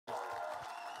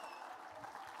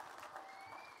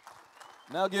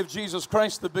Now give Jesus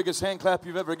Christ the biggest hand clap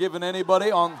you've ever given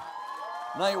anybody on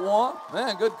night one.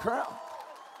 Man, good crowd.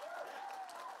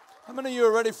 How many of you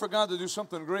are ready for God to do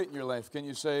something great in your life? Can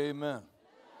you say amen?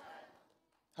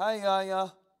 Hi,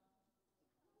 Yaya.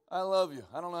 I love you.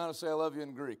 I don't know how to say I love you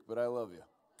in Greek, but I love you.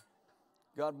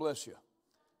 God bless you.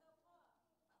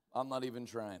 I'm not even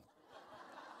trying.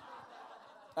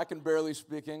 I can barely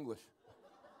speak English.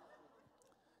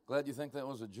 Glad you think that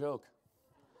was a joke.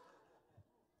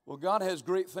 Well, God has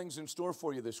great things in store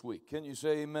for you this week. Can you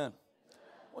say amen?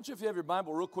 Why don't you, if you have your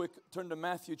Bible real quick, turn to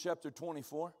Matthew chapter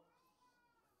 24.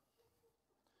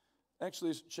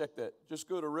 Actually, check that. Just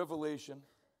go to Revelation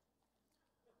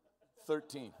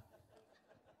 13.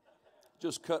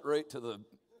 Just cut right to the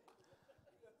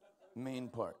main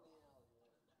part.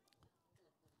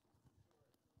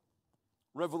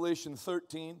 Revelation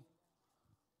 13,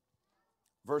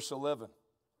 verse 11.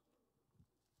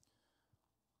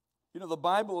 You know, the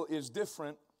Bible is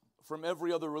different from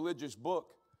every other religious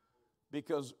book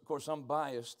because, of course, I'm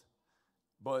biased,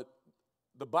 but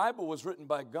the Bible was written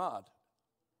by God.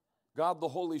 God the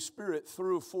Holy Spirit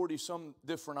through 40-some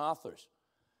different authors.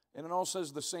 And it all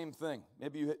says the same thing.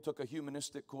 Maybe you took a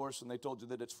humanistic course and they told you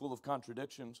that it's full of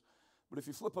contradictions. But if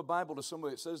you flip a Bible to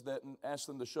somebody that says that and ask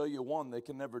them to show you one, they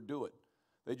can never do it.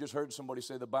 They just heard somebody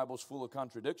say the Bible's full of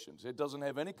contradictions. It doesn't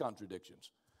have any contradictions.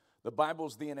 The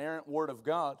Bible's the inerrant Word of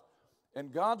God.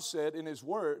 And God said in His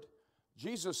Word,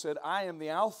 Jesus said, I am the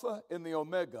Alpha and the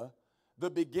Omega, the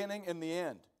beginning and the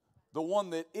end. The one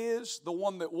that is, the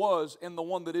one that was, and the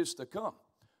one that is to come.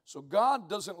 So God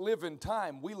doesn't live in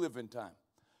time, we live in time.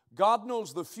 God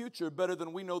knows the future better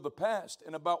than we know the past,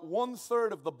 and about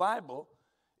 1/3 of the Bible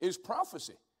is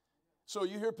prophecy. So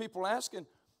you hear people asking,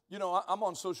 you know, I'm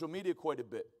on social media quite a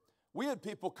bit. We had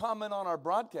people comment on our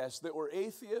broadcast that were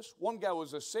atheists. One guy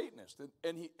was a Satanist,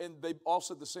 and they all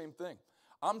said the same thing.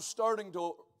 I'm starting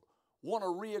to want to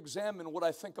re-examine what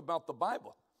I think about the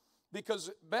Bible. Because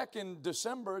back in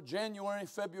December, January,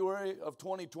 February of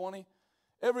 2020,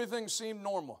 everything seemed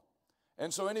normal.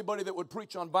 And so anybody that would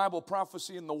preach on Bible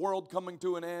prophecy and the world coming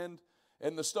to an end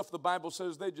and the stuff the Bible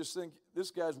says, they just think, this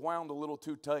guy's wound a little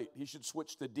too tight. He should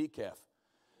switch to decaf.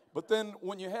 But then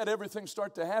when you had everything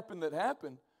start to happen that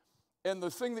happened, and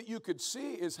the thing that you could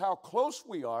see is how close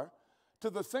we are to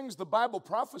the things the Bible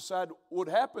prophesied would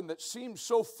happen that seemed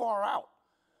so far out.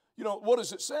 You know, what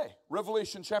does it say?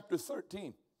 Revelation chapter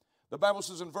 13. The Bible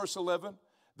says in verse 11,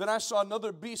 Then I saw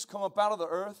another beast come up out of the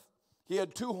earth. He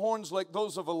had 2 horns like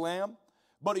those of a lamb,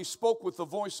 but he spoke with the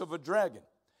voice of a dragon.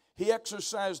 He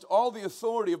exercised all the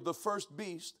authority of the first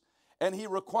beast, and he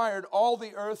required all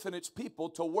the earth and its people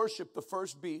to worship the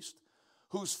first beast,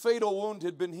 whose fatal wound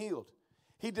had been healed.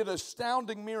 He did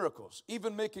astounding miracles,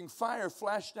 even making fire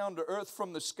flash down to earth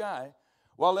from the sky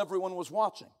while everyone was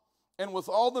watching. And with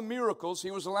all the miracles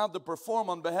he was allowed to perform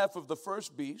on behalf of the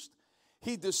first beast,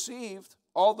 he deceived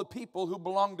all the people who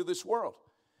belonged to this world.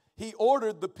 He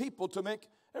ordered the people to make,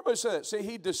 everybody say that, say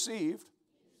he deceived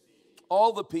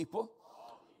all the people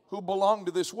who belong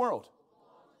to this world.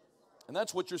 And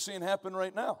that's what you're seeing happen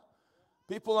right now.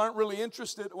 People aren't really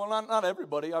interested, well, not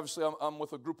everybody. Obviously, I'm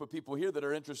with a group of people here that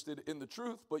are interested in the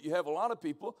truth, but you have a lot of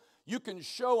people, you can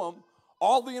show them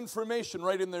all the information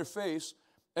right in their face,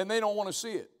 and they don't want to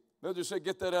see it. They'll just say,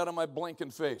 get that out of my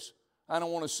blinking face. I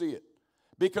don't want to see it.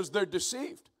 Because they're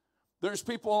deceived. There's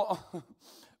people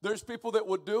that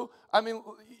would do, I mean,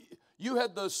 you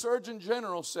had the Surgeon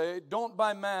General say, don't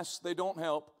buy masks, they don't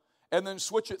help, and then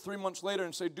switch it 3 months later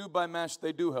and say, do buy masks,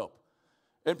 they do help.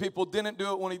 And people didn't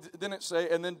do it when he didn't say,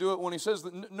 and then do it when he says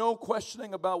that. No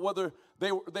questioning about whether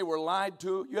they were lied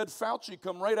to. You had Fauci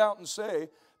come right out and say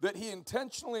that he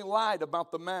intentionally lied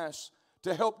about the masks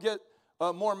to help get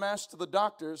more masks to the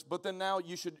doctors, but then now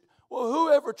you should, well,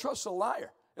 whoever trusts a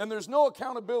liar? And there's no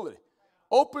accountability.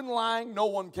 Open lying, no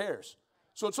one cares.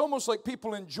 So it's almost like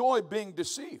people enjoy being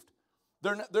deceived.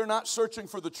 They're not searching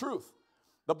for the truth.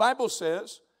 The Bible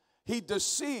says he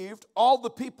deceived all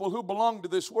the people who belong to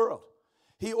this world.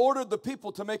 He ordered the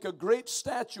people to make a great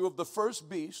statue of the first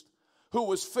beast who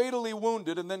was fatally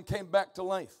wounded and then came back to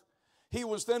life. He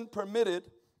was then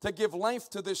permitted to give life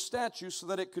to this statue so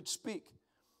that it could speak.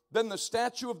 Then the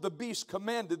statue of the beast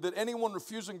commanded that anyone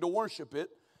refusing to worship it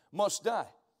must die.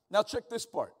 Now check this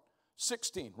part.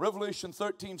 16, Revelation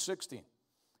 13, 16.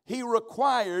 He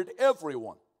required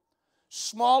everyone,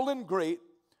 small and great,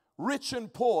 rich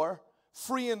and poor,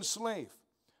 free and slave,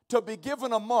 to be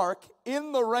given a mark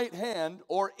in the right hand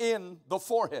or in the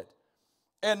forehead.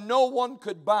 And no one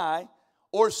could buy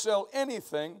or sell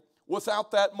anything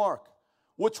without that mark,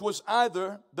 which was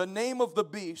either the name of the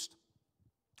beast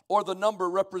or the number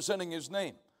representing his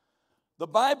name. The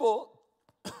Bible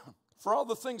For all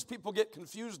the things people get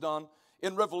confused on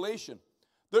in Revelation,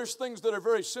 there's things that are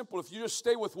very simple. If you just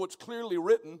stay with what's clearly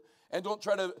written and don't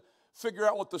try to figure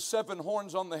out what the 7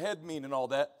 horns on the head mean and all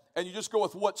that, and you just go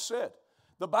with what's said.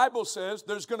 The Bible says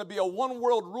there's going to be a one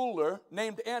world ruler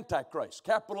named Antichrist,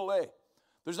 capital A.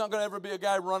 There's not going to ever be a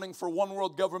guy running for one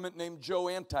world government named Joe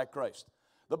Antichrist.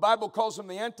 The Bible calls him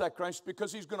the Antichrist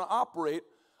because he's going to operate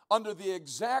under the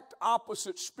exact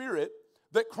opposite spirit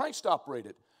that Christ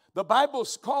operated. The Bible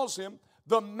calls him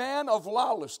the man of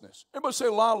lawlessness. Everybody say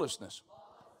lawlessness.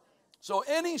 So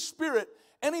any spirit,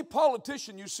 any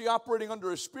politician you see operating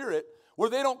under a spirit where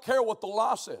they don't care what the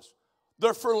law says,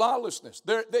 they're for lawlessness.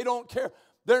 They don't care.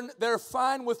 They're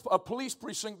fine with a police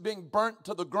precinct being burnt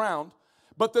to the ground,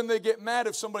 but then they get mad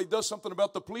if somebody does something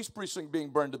about the police precinct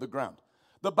being burned to the ground.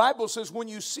 The Bible says when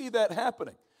you see that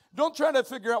happening, don't try to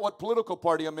figure out what political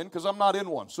party I'm in, because I'm not in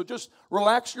one. So just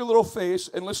relax your little face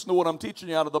and listen to what I'm teaching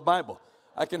you out of the Bible.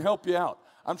 I can help you out.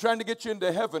 I'm trying to get you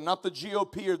into heaven, not the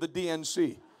GOP or the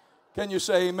DNC. Can you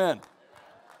say amen?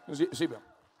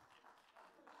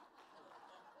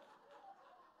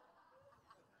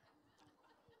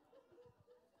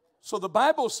 So the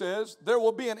Bible says there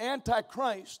will be an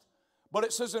antichrist, but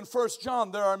it says in 1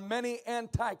 John there are many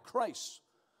antichrists.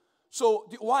 So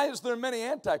why is there many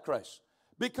antichrists?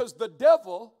 Because the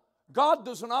devil, God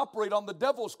doesn't operate on the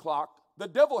devil's clock. The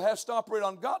devil has to operate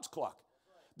on God's clock.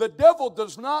 The devil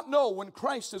does not know when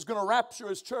Christ is going to rapture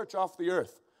his church off the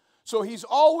earth. So he's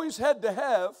always had to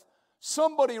have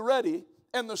somebody ready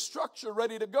and the structure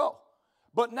ready to go.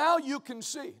 But now you can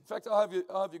see. In fact, I'll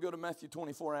have you go to Matthew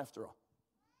 24 after all.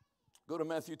 Go to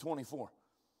Matthew 24.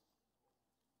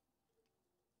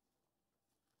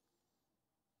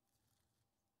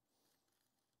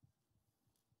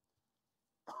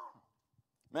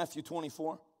 Matthew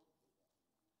 24.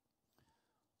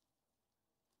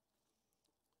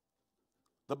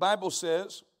 The Bible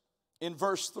says in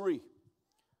verse 3,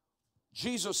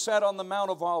 Jesus sat on the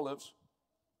Mount of Olives,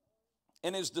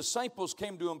 and his disciples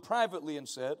came to him privately and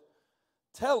said,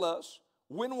 "Tell us,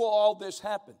 when will all this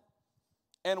happen?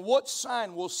 And what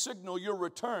sign will signal your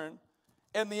return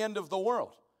and the end of the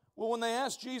world?" Well, when they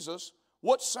asked Jesus,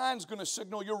 what sign's going to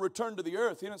signal your return to the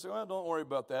earth? He didn't say, "Well, don't worry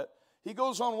about that." He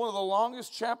goes on one of the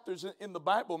longest chapters in the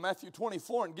Bible, Matthew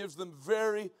 24, and gives them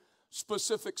very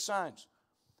specific signs.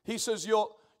 He says,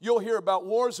 you'll hear about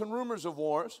wars and rumors of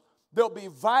wars. There'll be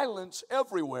violence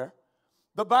everywhere.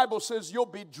 The Bible says you'll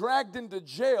be dragged into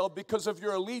jail because of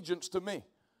your allegiance to me.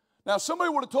 Now, somebody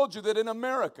would have told you that in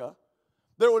America,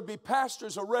 there would be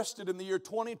pastors arrested in the year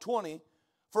 2020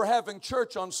 for having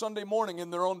church on Sunday morning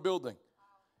in their own building.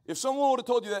 If someone would have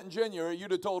told you that in January, you'd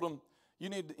have told them, you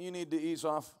need to ease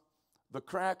off the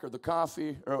crack or the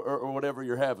coffee or whatever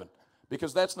you're having,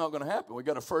 because that's not going to happen. We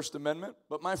got a First Amendment.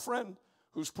 But my friend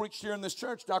who's preached here in this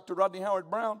church, Dr. Rodney Howard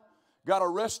Brown, got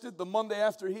arrested the Monday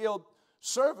after he held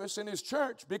service in his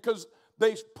church because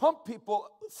they pumped people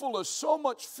full of so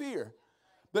much fear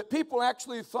that people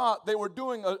actually thought they were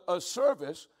doing a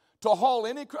service to haul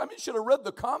any. I mean, you should have read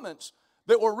the comments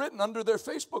that were written under their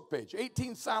Facebook page.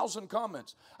 18,000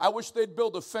 comments. "I wish they'd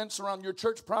build a fence around your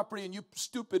church property and you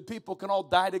stupid people can all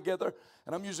die together."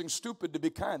 And I'm using stupid to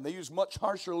be kind. They use much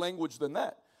harsher language than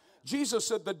that. Jesus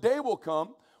said the day will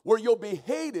come where you'll be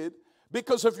hated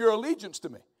because of your allegiance to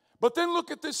me. But then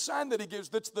look at this sign that he gives.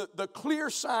 That's the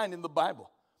clear sign in the Bible.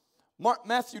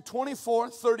 Matthew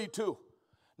 24:32.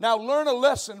 "Now learn a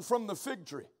lesson from the fig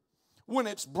tree. When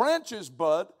its branches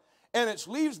bud and its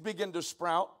leaves begin to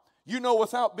sprout, you know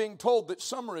without being told that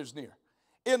summer is near.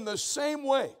 In the same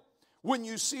way, when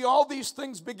you see all these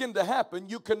things begin to happen,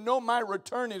 you can know my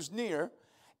return is near,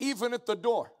 even at the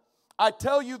door. I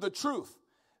tell you the truth,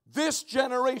 this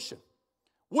generation,"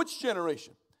 which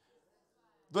generation?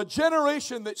 "The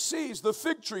generation that sees the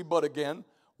fig tree bud again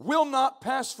will not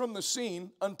pass from the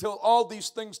scene until all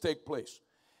these things take place.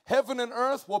 Heaven and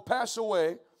earth will pass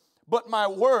away, but my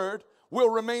word will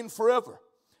remain forever.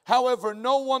 However,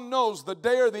 no one knows the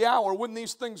day or the hour when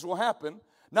these things will happen,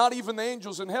 not even the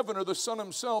angels in heaven or the Son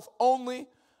himself, only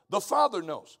the Father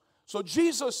knows." So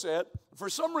Jesus said, for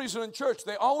some reason in church,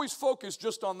 they always focus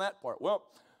just on that part. Well,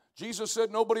 Jesus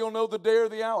said nobody will know the day or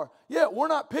the hour. Yeah, we're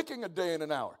not picking a day and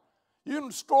an hour. You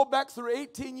can scroll back through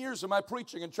 18 years of my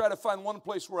preaching and try to find one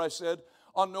place where I said,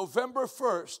 on November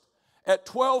 1st at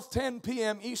 12:10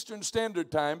 p.m. Eastern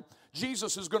Standard Time,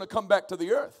 Jesus is going to come back to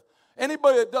the earth.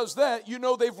 Anybody that does that, you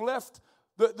know they've left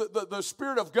the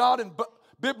Spirit of God and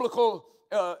biblical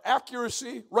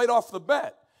accuracy right off the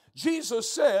bat.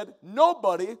 Jesus said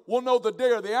nobody will know the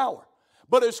day or the hour.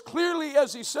 But as clearly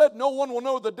as he said no one will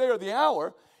know the day or the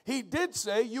hour, he did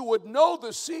say you would know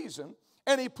the season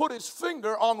And he put his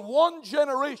finger on one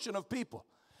generation of people.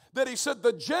 That he said,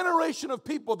 the generation of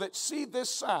people that see this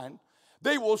sign,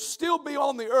 they will still be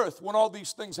on the earth when all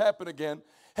these things happen again.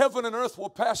 Heaven and earth will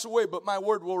pass away, but my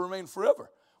word will remain forever.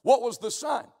 What was the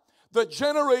sign? The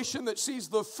generation that sees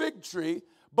the fig tree,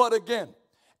 but again.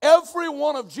 Every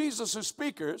one of Jesus'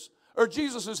 speakers, or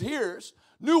Jesus' hearers,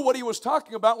 knew what he was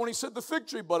talking about when he said the fig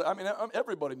tree. But I mean,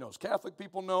 everybody knows. Catholic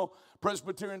people know.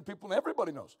 Presbyterian people know.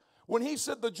 Everybody knows. When he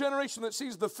said the generation that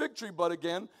sees the fig tree bud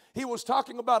again, he was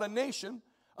talking about a nation.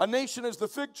 A nation is the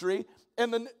fig tree,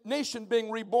 and the nation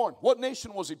being reborn. What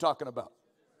nation was he talking about?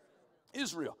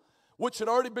 Israel, which had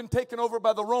already been taken over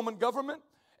by the Roman government.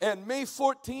 And May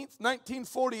 14th,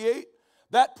 1948,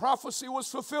 that prophecy was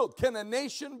fulfilled. Can a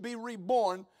nation be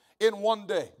reborn in one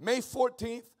day? May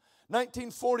 14th,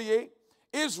 1948,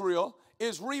 Israel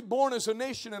is reborn as a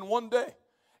nation in one day.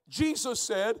 Jesus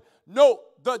said, no,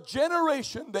 the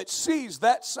generation that sees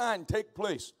that sign take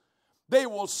place, they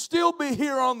will still be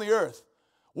here on the earth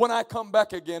when I come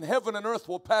back again. Heaven and earth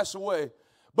will pass away,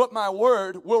 but my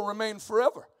word will remain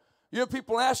forever. You have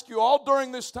people ask you all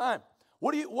during this time,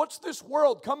 what's this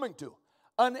world coming to?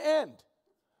 An end.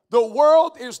 The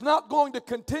world is not going to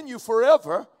continue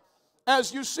forever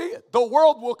as you see it. The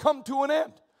world will come to an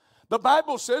end. The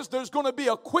Bible says there's going to be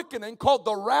a quickening called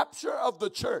the rapture of the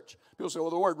church. People say, well,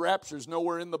 the word rapture is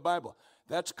nowhere in the Bible.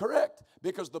 That's correct,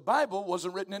 because the Bible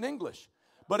wasn't written in English.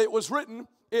 But it was written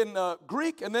in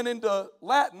Greek and then into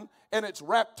Latin, and it's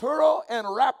rapturo and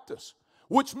raptus,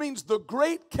 which means the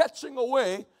great catching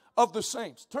away of the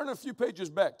saints. Turn a few pages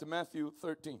back to Matthew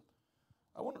 13.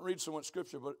 I wouldn't read so much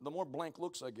scripture, but the more blank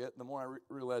looks I get, the more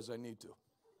I realize I need to.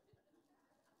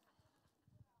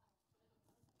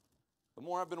 The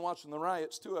more I've been watching the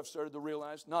riots, too, I've started to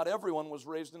realize not everyone was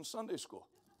raised in Sunday school.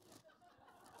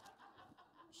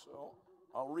 So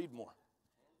I'll read more.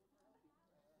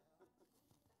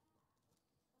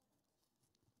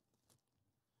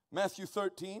 Matthew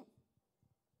 13.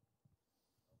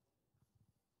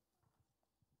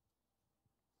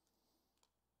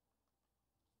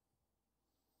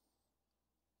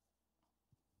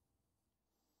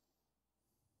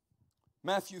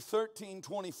 Matthew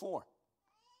 13:24.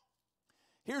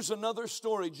 Here's another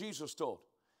story Jesus told.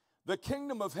 The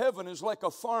kingdom of heaven is like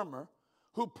a farmer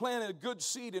who planted good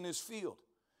seed in his field.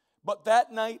 But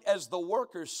that night, as the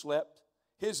workers slept,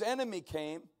 his enemy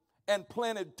came and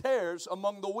planted tares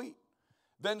among the wheat,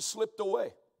 then slipped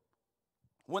away.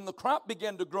 When the crop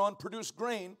began to grow and produce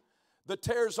grain, the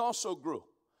tares also grew.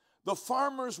 The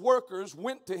farmer's workers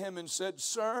went to him and said,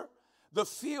 Sir, the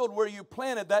field where you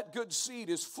planted that good seed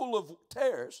is full of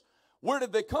tares. Where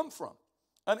did they come from?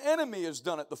 An enemy has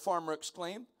done it, the farmer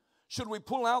exclaimed. Should we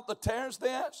pull out the tares, they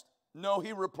asked. No,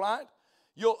 he replied.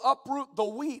 You'll uproot the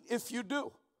wheat if you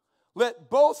do. Let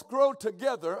both grow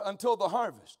together until the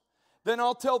harvest. Then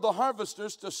I'll tell the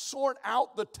harvesters to sort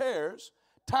out the tares,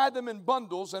 tie them in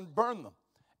bundles and burn them,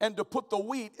 and to put the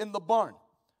wheat in the barn.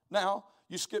 Now,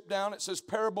 you skip down, it says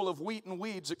parable of wheat and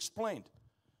weeds explained.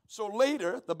 So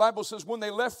later, the Bible says when they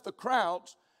left the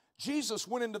crowds, Jesus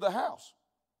went into the house.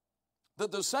 The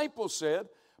disciples said,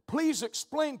 please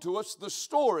explain to us the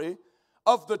story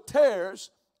of the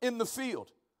tares in the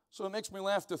field. So it makes me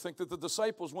laugh to think that the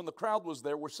disciples, when the crowd was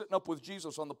there, were sitting up with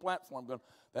Jesus on the platform going,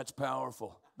 that's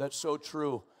powerful. That's so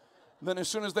true. And then as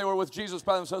soon as they were with Jesus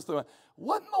by themselves, they went,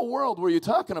 what in the world were you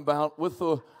talking about with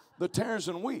the tares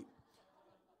and wheat?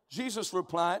 Jesus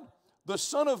replied, the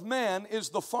Son of Man is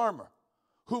the farmer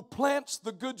who plants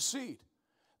the good seed.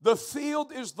 The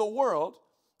field is the world,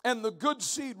 and the good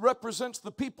seed represents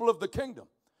the people of the kingdom.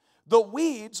 The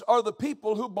weeds are the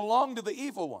people who belong to the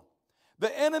evil one.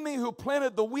 The enemy who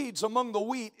planted the weeds among the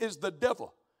wheat is the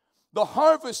devil. The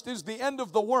harvest is the end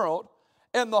of the world,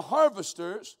 and the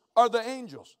harvesters are the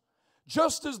angels.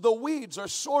 Just as the weeds are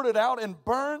sorted out and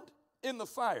burned in the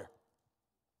fire,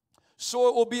 so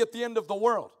it will be at the end of the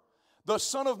world. The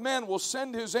Son of Man will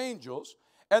send his angels,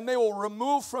 and they will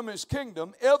remove from his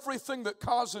kingdom everything that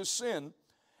causes sin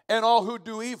and all who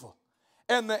do evil.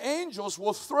 And the angels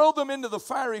will throw them into the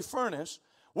fiery furnace,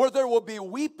 where there will be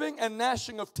weeping and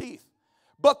gnashing of teeth.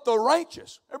 But the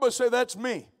righteous, everybody say, that's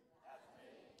me.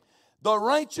 The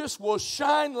righteous will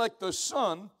shine like the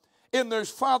sun in their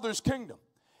Father's kingdom.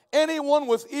 Anyone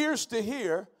with ears to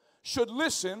hear should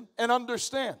listen and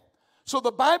understand. So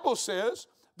the Bible says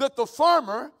that the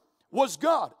farmer was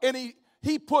God, and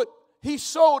he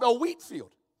sowed a wheat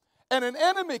field. And an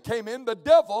enemy came in, the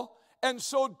devil, and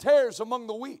sowed tares among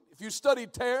the wheat. If you study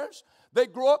tares, they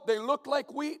grow up, they look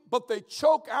like wheat, but they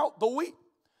choke out the wheat.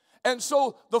 And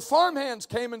so the farmhands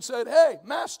came and said, hey,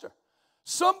 master,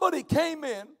 somebody came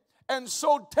in and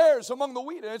sowed tares among the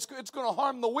wheat, and it's going to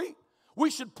harm the wheat. We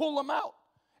should pull them out.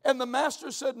 And the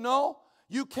master said, no,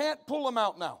 you can't pull them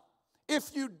out now.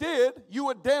 If you did, you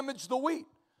would damage the wheat.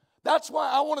 That's why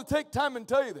I want to take time and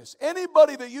tell you this.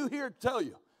 Anybody that you hear tell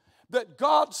you that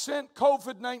God sent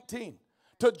COVID-19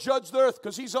 to judge the earth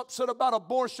because he's upset about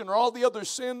abortion or all the other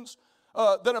sins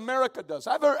that America does.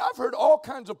 I've heard all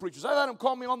kinds of preachers. I've had them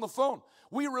call me on the phone.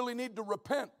 We really need to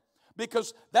repent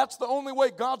because that's the only way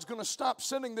God's going to stop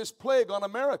sending this plague on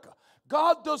America.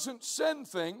 God doesn't send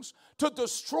things to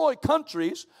destroy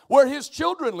countries where his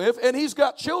children live, and he's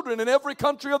got children in every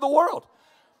country of the world.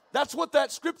 That's what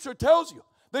that scripture tells you.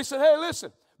 They said, hey,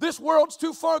 listen, this world's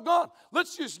too far gone.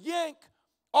 Let's just yank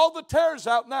all the tares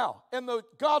out now. And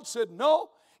God said, no,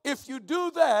 if you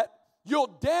do that,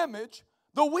 you'll damage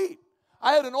the wheat.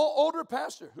 I had an older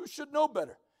pastor who should know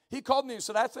better. He called me and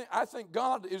said, I think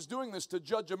God is doing this to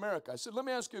judge America. I said, let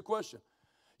me ask you a question.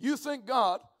 You think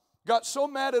God got so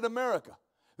mad at America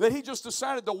that he just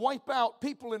decided to wipe out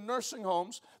people in nursing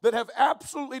homes that have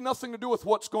absolutely nothing to do with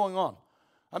what's going on?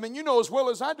 I mean, you know as well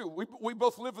as I do. We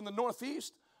both live in the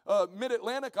Northeast,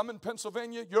 Mid-Atlantic. I'm in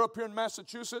Pennsylvania. You're up here in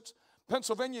Massachusetts.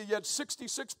 Pennsylvania, you had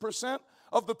 66%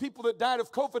 of the people that died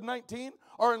of COVID-19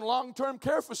 are in long-term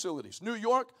care facilities. New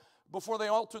York, before they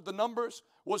altered the numbers,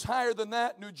 was higher than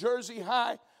that. New Jersey,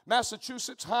 high.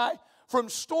 Massachusetts, high. From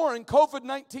storing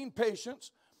COVID-19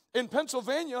 patients in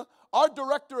Pennsylvania, our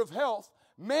director of health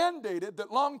mandated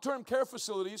that long-term care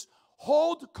facilities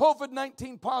hold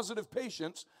COVID-19 positive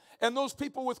patients, and those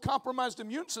people with compromised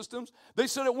immune systems, they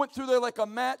said it went through there like a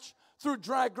match through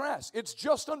dry grass. It's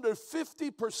just under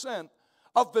 50%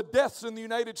 of the deaths in the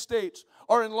United States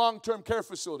are in long-term care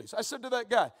facilities. I said to that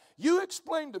guy, you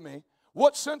explain to me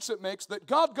what sense it makes that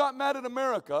God got mad at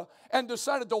America and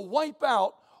decided to wipe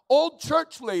out old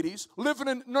church ladies living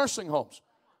in nursing homes.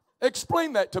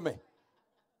 Explain that to me.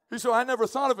 He said, I never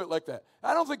thought of it like that.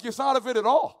 I don't think you thought of it at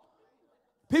all.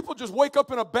 People just wake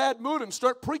up in a bad mood and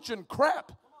start preaching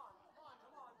crap.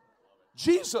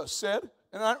 Jesus said,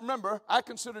 and I remember, I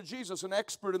consider Jesus an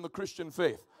expert in the Christian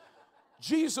faith.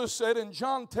 Jesus said in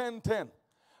John 10:10,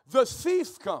 the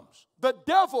thief comes, the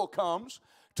devil comes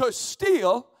to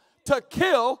steal, to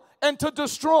kill, and to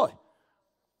destroy.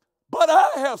 But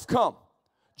I have come.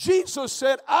 Jesus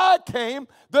said, I came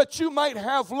that you might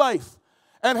have life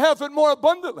and have it more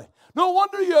abundantly. No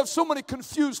wonder you have so many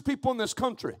confused people in this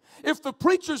country. If the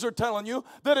preachers are telling you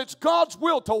that it's God's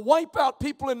will to wipe out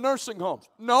people in nursing homes.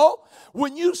 No,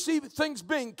 when you see things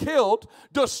being killed,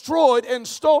 destroyed, and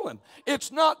stolen,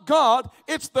 it's not God,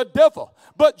 it's the devil.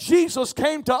 But Jesus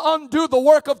came to undo the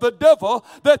work of the devil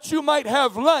that you might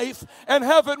have life and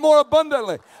have it more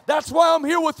abundantly. That's why I'm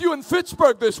here with you in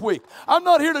Fitchburg this week. I'm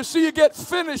not here to see you get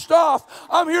finished off.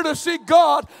 I'm here to see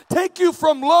God take you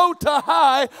from low to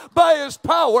high by his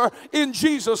power in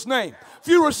Jesus' name. If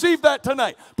you receive that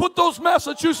tonight, put those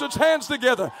Massachusetts hands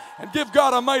together and give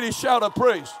God a mighty shout of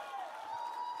praise.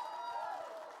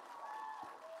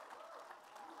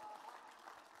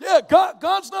 Yeah,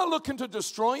 God's not looking to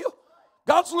destroy you.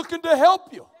 God's looking to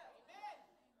help you.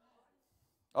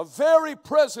 A very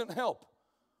present help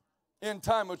in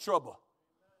time of trouble.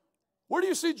 Where do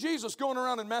you see Jesus going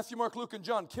around in Matthew, Mark, Luke, and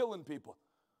John killing people?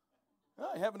 Oh,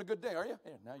 you're having a good day, are you?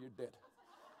 Yeah, now you're dead.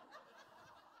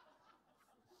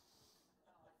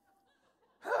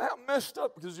 How messed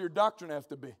up does your doctrine have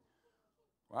to be?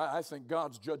 Well, I think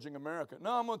God's judging America.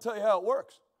 No, I'm going to tell you how it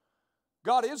works.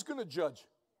 God is going to judge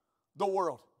the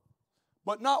world,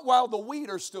 but not while the wheat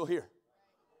are still here.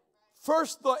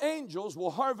 First, the angels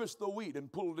will harvest the wheat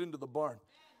and pull it into the barn,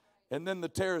 and then the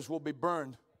tares will be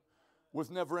burned with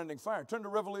never-ending fire. Turn to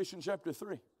Revelation chapter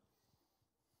 3.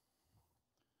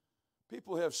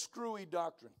 People have screwy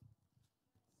doctrine.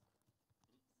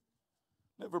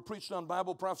 Never preached on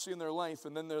Bible prophecy in their life,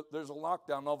 and then there's a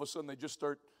lockdown, and all of a sudden they just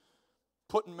start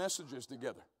putting messages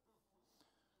together.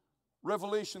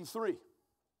 Revelation 3.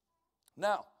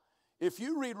 Now, if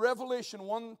you read Revelation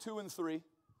 1, 2, and 3,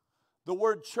 the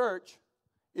word church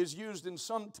is used in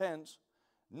some tense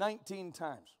 19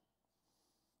 times.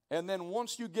 And then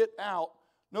once you get out,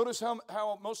 notice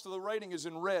how most of the writing is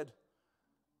in red,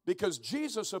 because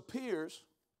Jesus appears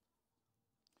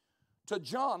to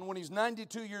John when he's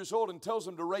 92 years old and tells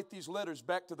him to write these letters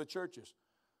back to the churches.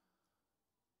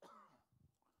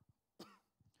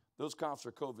 Those coughs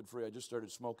are COVID-free. I just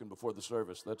started smoking before the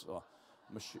service. That's all.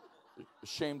 I'm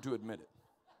ashamed to admit it.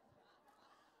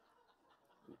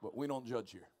 But we don't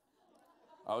judge here.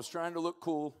 I was trying to look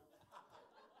cool.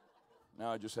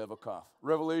 Now I just have a cough.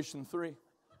 Revelation 3,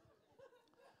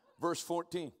 verse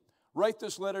 14. Write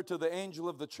this letter to the angel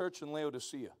of the church in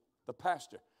Laodicea, the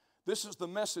pastor. This is the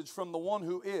message from the one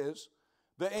who is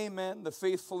the Amen, the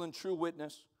faithful and true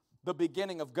witness, the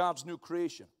beginning of God's new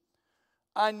creation.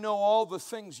 I know all the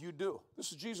things you do.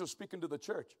 This is Jesus speaking to the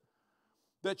church.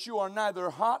 That you are neither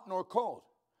hot nor cold.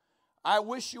 I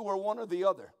wish you were one or the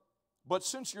other. But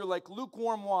since you're like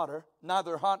lukewarm water,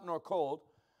 neither hot nor cold,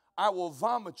 I will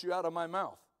vomit you out of my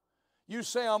mouth. You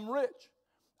say, I'm rich.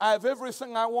 I have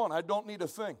everything I want. I don't need a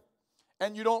thing.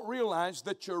 And you don't realize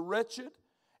that you're wretched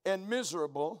and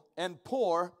miserable and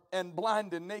poor and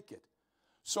blind and naked.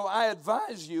 So I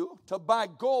advise you to buy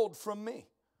gold from me.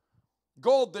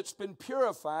 Gold that's been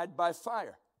purified by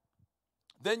fire.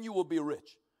 Then you will be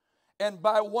rich. And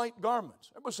buy white garments.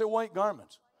 Everybody say white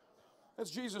garments. That's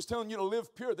Jesus telling you to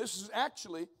live pure. This is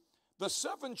actually the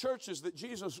 7 churches that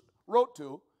Jesus wrote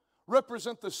to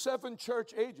represent the 7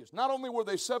 church ages. Not only were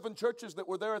they 7 churches that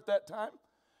were there at that time,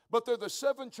 but they're the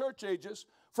 7 church ages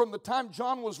from the time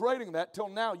John was writing that till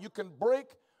now. You can break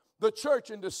the church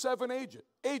into 7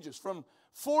 ages from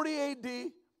 40 A.D.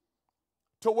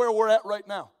 to where we're at right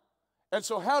now. And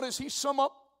so how does he sum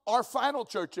up our final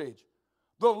church age?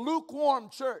 The lukewarm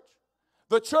church.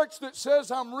 The church that says,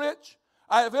 I'm rich,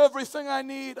 I have everything I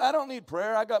need, I don't need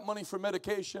prayer, I got money for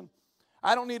medication,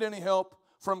 I don't need any help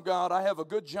from God, I have a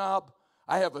good job,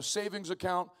 I have a savings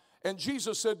account. And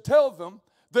Jesus said, tell them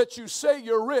that you say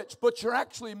you're rich, but you're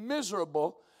actually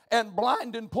miserable and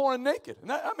blind and poor and naked. And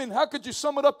I mean, how could you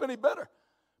sum it up any better?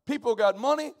 People got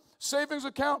money, savings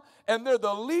account, and they're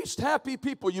the least happy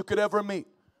people you could ever meet.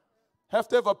 Have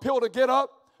to have a pill to get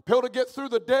up, pill to get through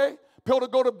the day, pill to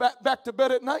go to back to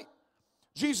bed at night.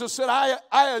 Jesus said,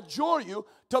 I adjure you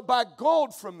to buy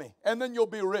gold from me, and then you'll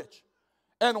be rich.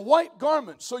 And white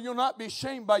garments, so you'll not be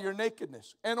shamed by your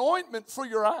nakedness. And ointment for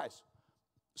your eyes,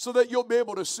 so that you'll be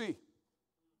able to see.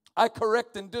 I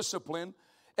correct and discipline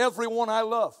everyone I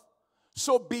love.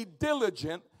 So be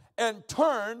diligent and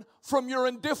turn from your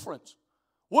indifference.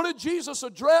 What did Jesus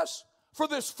address for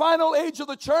this final age of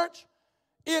the church?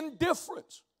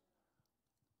 Indifference.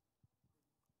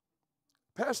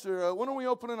 Pastor, when are we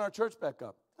opening our church back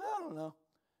up? I don't know.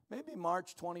 Maybe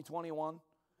March 2021.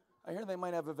 I hear they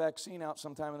might have a vaccine out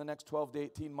sometime in the next 12 to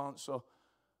 18 months. So,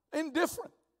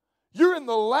 indifferent. You're in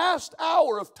the last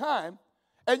hour of time,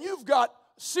 and you've got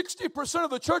 60% of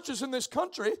the churches in this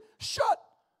country shut.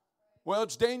 Well,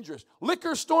 it's dangerous.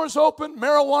 Liquor stores open,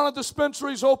 marijuana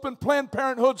dispensaries open, Planned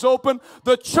Parenthood's open.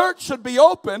 The church should be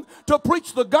open to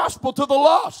preach the gospel to the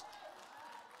lost.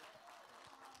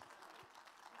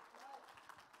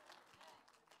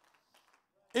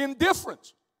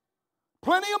 Indifference.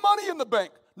 Plenty of money in the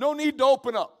bank. No need to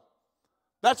open up.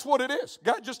 That's what it is.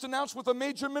 God just announced with a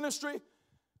major ministry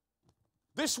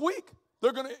this week.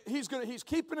 He's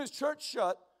keeping his church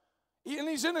shut. And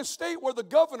he's in a state where the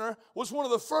governor was one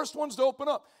of the first ones to open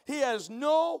up. He has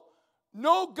no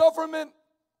government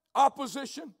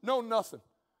opposition, no nothing.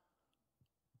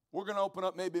 We're going to open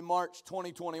up maybe March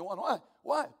 2021.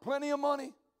 Why? Plenty of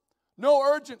money. No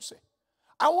urgency.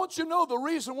 I want you to know the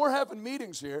reason we're having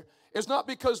meetings here is not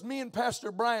because me and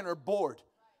Pastor Brian are bored.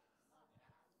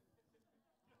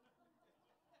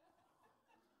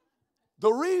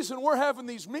 The reason we're having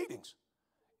these meetings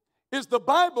is the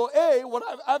Bible, what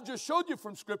I've just showed you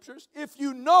from scriptures, if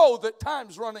you know that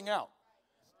time's running out,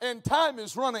 and time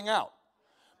is running out,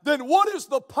 then what is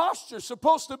the posture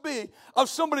supposed to be of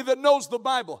somebody that knows the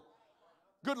Bible?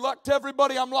 Good luck to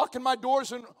everybody. I'm locking my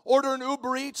doors and ordering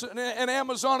Uber Eats and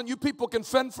Amazon, and you people can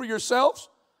fend for yourselves?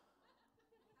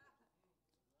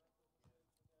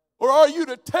 Or are you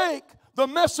to take the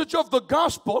message of the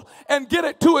gospel and get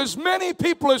it to as many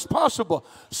people as possible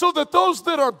so that those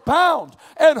that are bound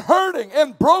and hurting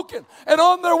and broken and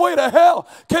on their way to hell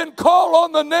can call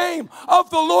on the name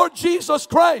of the Lord Jesus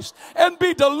Christ and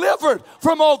be delivered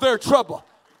from all their trouble?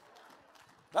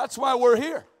 That's why we're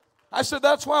here. I said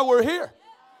that's why we're here.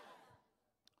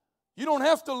 You don't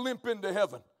have to limp into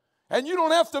heaven, and you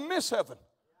don't have to miss heaven.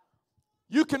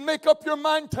 You can make up your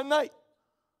mind tonight,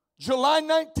 July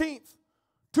 19th,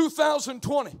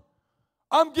 2020.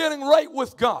 I'm getting right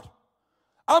with God.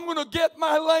 I'm going to get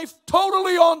my life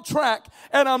totally on track,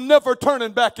 and I'm never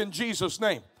turning back in Jesus'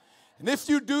 name. And if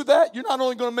you do that, you're not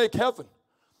only going to make heaven,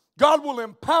 God will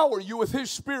empower you with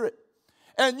His Spirit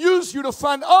and use you to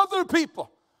find other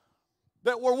people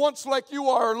that were once like you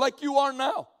are or like you are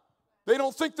now. They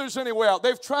don't think there's any way out.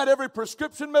 They've tried every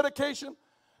prescription medication.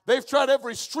 They've tried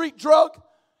every street drug.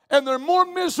 And they're more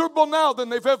miserable now than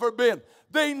they've ever been.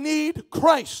 They need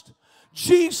Christ.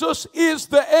 Jesus is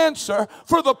the answer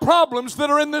for the problems that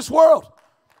are in this world.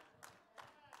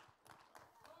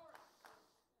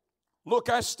 Look,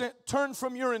 turn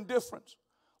from your indifference.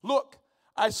 Look,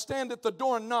 I stand at the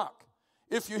door and knock.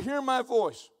 If you hear my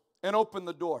voice and open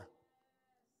the door,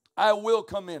 I will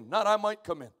come in. Not I might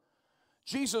come in.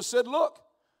 Jesus said, look,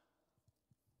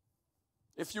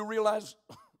 if you realize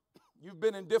you've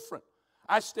been indifferent,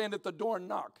 I stand at the door and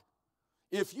knock.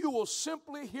 If you will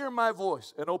simply hear my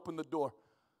voice and open the door,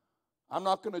 I'm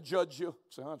not going to judge you.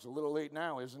 So it's a little late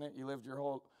now, isn't it? You lived your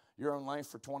own life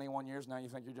for 21 years. Now you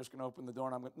think you're just going to open the door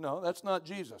and I'm going to... No, that's not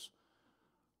Jesus.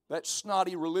 That's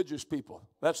snotty religious people.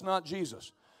 That's not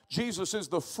Jesus. Jesus is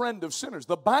the friend of sinners.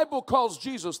 The Bible calls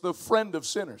Jesus the friend of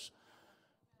sinners.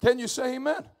 Can you say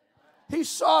amen? He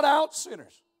sought out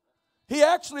sinners. He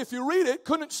actually, if you read it,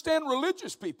 couldn't stand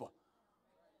religious people.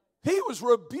 He was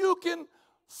rebuking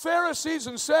Pharisees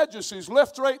and Sadducees,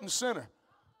 left, right, and center.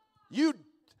 You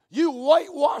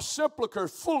whitewashed sepulcher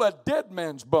full of dead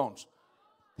man's bones.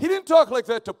 He didn't talk like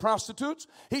that to prostitutes.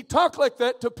 He talked like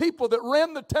that to people that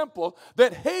ran the temple,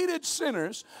 that hated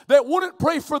sinners, that wouldn't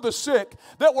pray for the sick,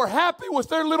 that were happy with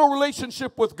their little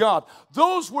relationship with God.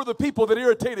 Those were the people that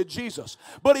irritated Jesus.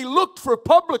 But he looked for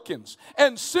publicans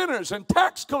and sinners and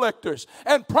tax collectors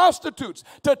and prostitutes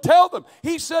to tell them.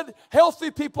 He said, healthy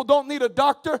people don't need a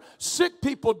doctor, sick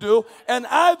people do, and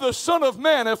I, the Son of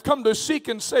Man, have come to seek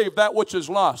and save that which is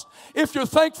lost. If you're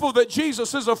thankful that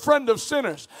Jesus is a friend of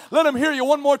sinners, let him hear you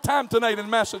one more time tonight in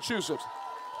Massachusetts.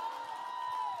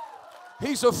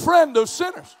 He's a friend of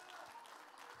sinners.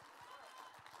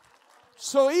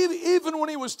 So even when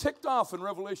he was ticked off in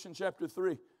Revelation chapter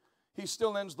 3, he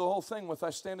still ends the whole thing with, I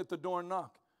stand at the door and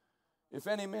knock. If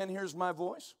any man hears my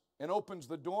voice and opens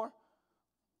the door,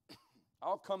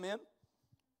 I'll come in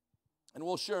and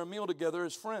we'll share a meal together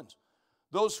as friends.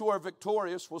 Those who are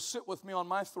victorious will sit with me on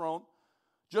my throne,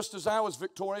 just as I was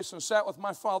victorious and sat with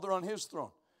my Father on his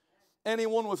throne.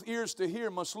 Anyone with ears to hear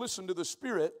must listen to the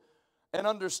Spirit and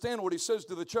understand what he says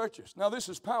to the churches. Now this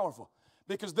is powerful,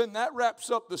 because then that wraps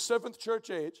up the seventh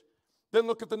church age. Then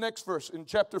look at the next verse in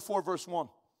chapter 4, verse 1.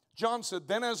 John said,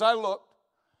 then as I looked,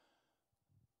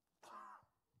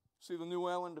 see the new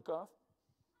Alan to cough?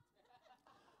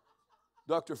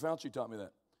 Dr. Fauci taught me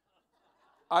that.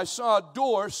 I saw a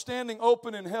door standing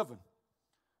open in heaven,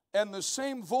 and the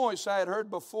same voice I had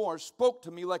heard before spoke to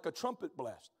me like a trumpet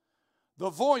blast. The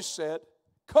voice said,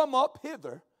 come up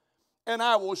hither, and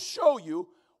I will show you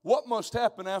what must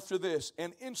happen after this.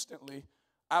 And instantly,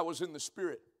 I was in the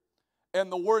Spirit.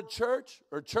 And the word church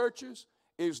or churches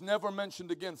is never mentioned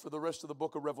again for the rest of the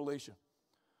book of Revelation.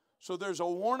 So there's a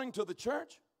warning to the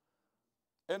church.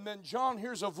 And then John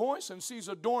hears a voice and sees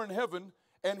a door in heaven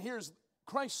and hears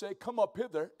Christ say, come up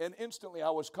hither. And instantly,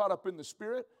 I was caught up in the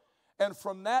Spirit. And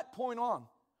from that point on,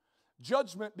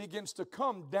 judgment begins to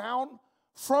come down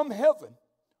from heaven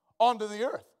onto the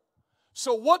earth.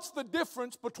 So what's the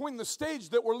difference between the stage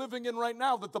that we're living in right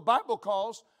now that the Bible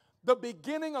calls the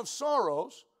beginning of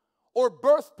sorrows or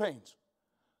birth pains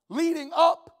leading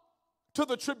up to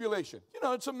the tribulation? You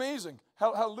know, it's amazing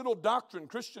how little doctrine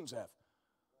Christians have.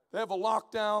 They have a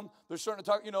lockdown. They're starting to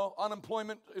talk,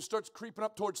 unemployment, it starts creeping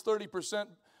up towards 30%.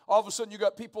 All of a sudden you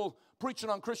got people preaching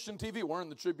on Christian TV. We're in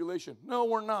the tribulation. No,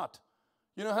 we're not.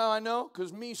 You know how I know?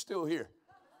 Because me's still here.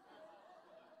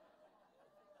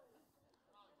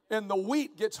 And the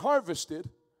wheat gets harvested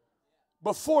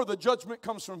before the judgment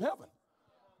comes from heaven.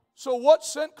 So what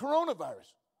sent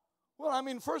coronavirus? Well, I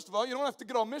mean, first of all, you don't have to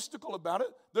get all mystical about it.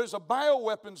 There's a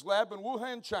bioweapons lab in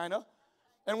Wuhan, China,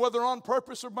 and whether on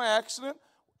purpose or by accident,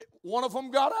 one of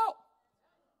them got out.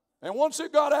 And once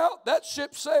it got out, that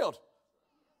ship sailed.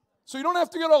 So you don't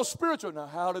have to get all spiritual. Now,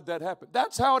 how did that happen?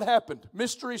 That's how it happened.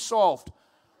 Mystery solved.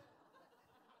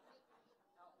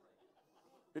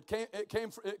 It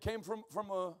came from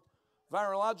a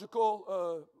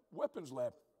virological weapons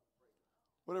lab,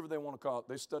 whatever they want to call it.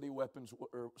 They study weapons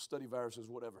or study viruses,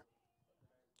 whatever.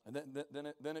 And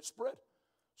then it spread.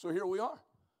 So here we are.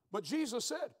 But Jesus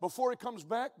said, before he comes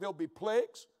back, there'll be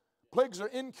plagues. Plagues are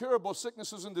incurable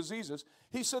sicknesses and diseases.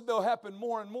 He said they'll happen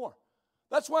more and more.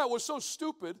 That's why it was so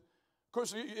stupid. Of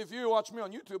course, if you watch me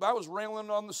on YouTube, I was railing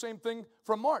on the same thing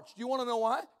from March. Do you want to know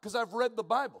why? Because I've read the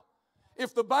Bible.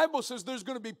 If the Bible says there's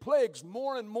going to be plagues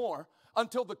more and more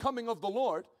until the coming of the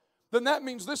Lord, then that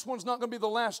means this one's not going to be the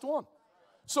last one.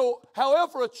 So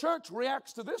however a church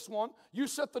reacts to this one, you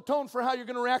set the tone for how you're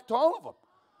going to react to all of them.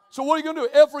 So what are you going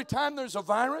to do? Every time there's a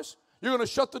virus, you're going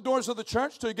to shut the doors of the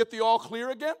church till you get the all clear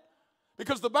again?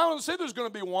 Because the Bible doesn't say there's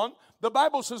going to be one. The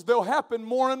Bible says they'll happen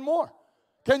more and more.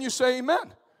 Can you say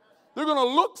amen? They're going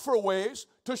to look for ways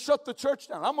to shut the church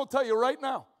down. I'm going to tell you right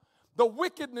now, the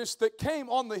wickedness that came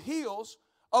on the heels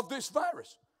of this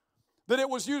virus, that it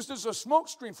was used as a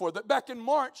smokescreen for, that back in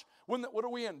March, what are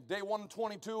we in? Day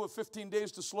 122 of 15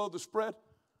 days to slow the spread?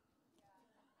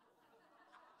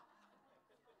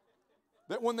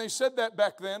 That when they said that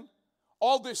back then,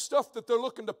 all this stuff that they're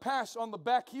looking to pass on the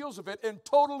back heels of it and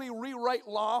totally rewrite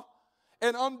law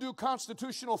and undo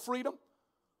constitutional freedom.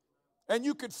 And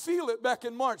you could feel it back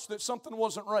in March that something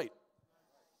wasn't right.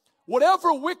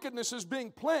 Whatever wickedness is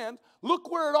being planned,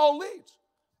 look where it all leads.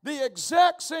 The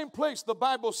exact same place the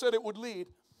Bible said it would lead,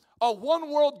 a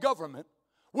one world government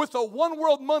with a one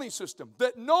world money system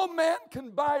that no man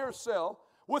can buy or sell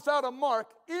without a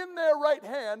mark in their right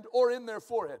hand or in their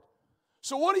forehead.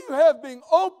 So what do you have being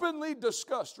openly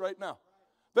discussed right now?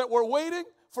 That we're waiting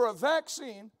for a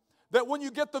vaccine, that when you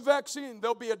get the vaccine,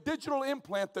 there'll be a digital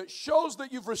implant that shows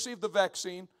that you've received the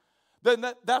vaccine. Then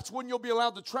that's when you'll be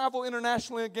allowed to travel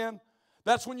internationally again.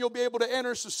 That's when you'll be able to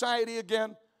enter society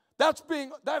again. That's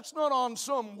not on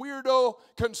some weirdo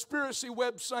conspiracy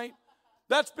website.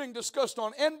 That's being discussed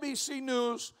on NBC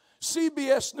News,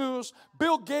 CBS News,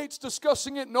 Bill Gates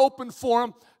discussing it in open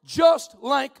forum, just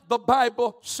like the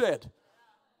Bible said.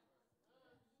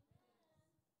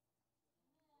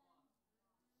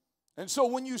 And so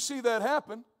when you see that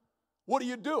happen, what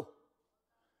do?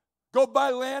 Go buy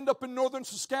land up in northern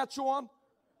Saskatchewan?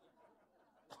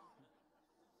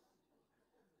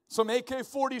 Some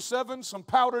AK-47, some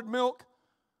powdered milk?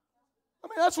 I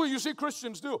mean, that's what you see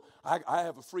Christians do. I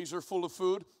have a freezer full of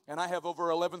food, and I have over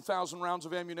 11,000 rounds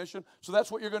of ammunition. So that's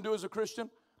what you're going to do as a Christian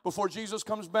before Jesus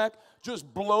comes back?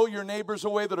 Just blow your neighbors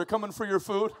away that are coming for your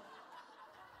food?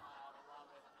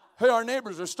 Hey, our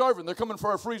neighbors are starving. They're coming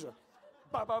for our freezer.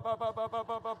 Ba, ba, ba, ba, ba, ba,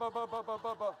 ba, ba, ba, ba, ba,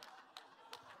 ba, ba.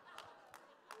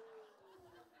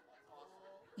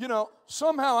 You know,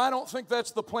 somehow I don't think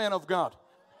that's the plan of God.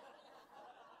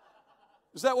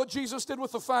 Is that what Jesus did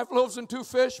with the 5 loaves and 2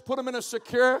 fish? Put them in a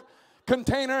secure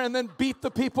container and then beat the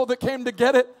people that came to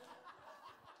get it?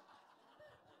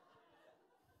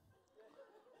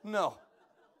 No.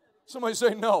 Somebody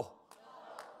say no.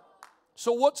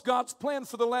 So what's God's plan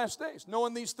for the last days,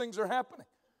 knowing these things are happening?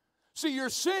 See, you're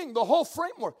seeing the whole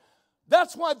framework.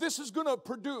 That's why this is going to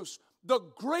produce the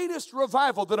greatest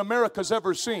revival that America's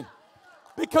ever seen.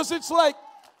 Because it's like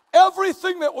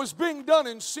everything that was being done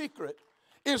in secret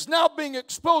is now being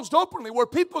exposed openly, where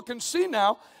people can see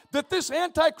now that this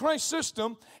Antichrist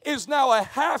system is now a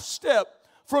half step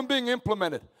from being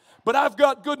implemented. But I've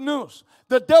got good news.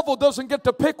 The devil doesn't get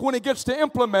to pick when he gets to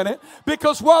implement it,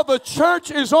 because while the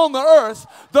church is on the earth,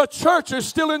 the church is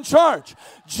still in charge.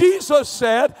 Jesus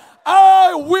said,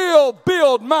 I will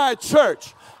build my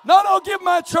church. Not I'll give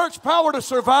my church power to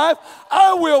survive.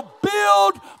 I will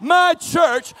build my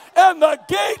church, and the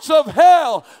gates of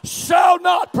hell shall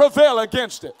not prevail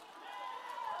against it.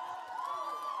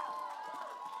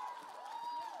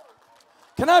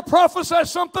 Can I prophesy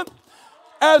something?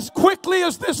 As quickly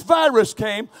as this virus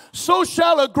came, so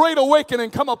shall a great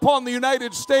awakening come upon the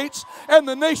United States and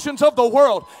the nations of the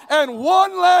world. And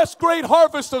one last great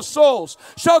harvest of souls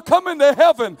shall come into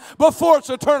heaven before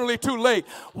it's eternally too late.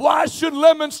 Why should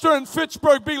Leominster and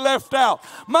Fitchburg be left out?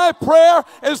 My prayer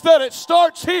is that it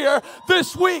starts here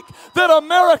this week, that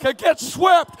America gets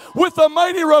swept with a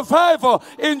mighty revival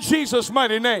in Jesus'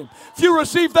 mighty name. If you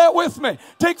receive that with me,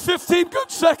 take 15 good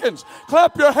seconds,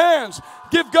 clap your hands,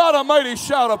 give God a mighty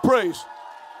shout of praise.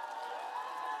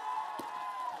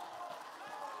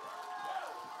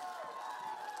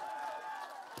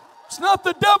 It's not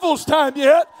the devil's time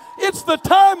yet. It's the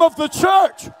time of the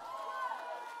church.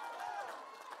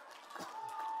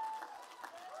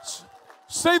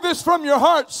 Say this from your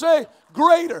heart. Say,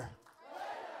 greater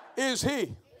is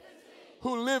he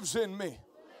who lives in me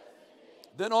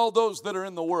than all those that are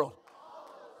in the world.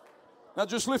 Now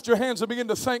just lift your hands and begin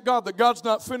to thank God that God's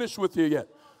not finished with you yet.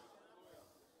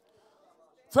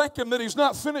 Thank Him that He's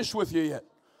not finished with you yet.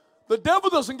 The devil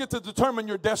doesn't get to determine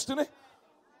your destiny.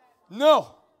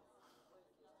 No.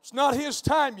 It's not his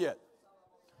time yet.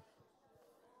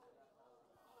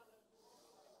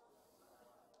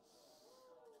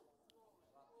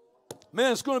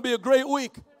 Man, it's going to be a great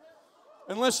week.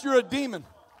 Unless you're a demon.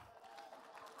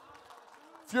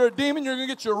 If you're a demon, you're going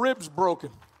to get your ribs broken.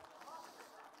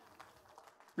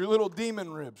 Your little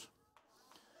demon ribs.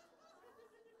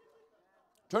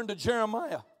 Turn to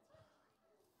Jeremiah.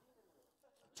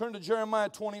 Turn to Jeremiah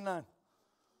 29.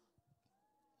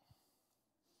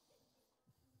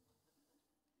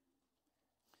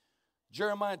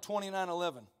 Jeremiah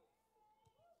 29:11.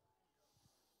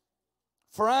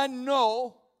 For I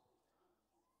know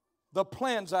the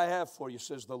plans I have for you,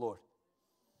 says the Lord.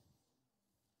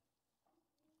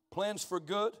 Plans for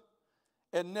good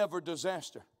and never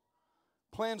disaster.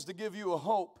 Plans to give you a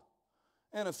hope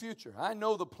and a future. I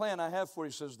know the plan I have for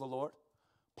you, says the Lord.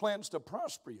 Plans to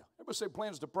prosper you. Everybody say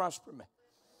plans to prosper me.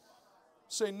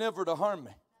 Say never to harm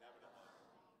me.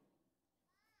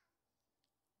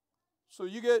 So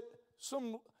you get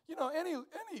any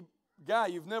guy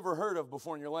you've never heard of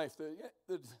before in your life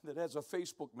that has a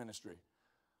Facebook ministry.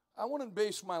 I wouldn't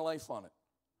base my life on it.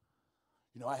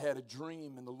 I had a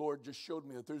dream and the Lord just showed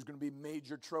me that there's going to be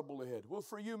major trouble ahead. Well,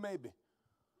 for you, maybe.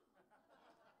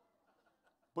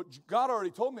 But God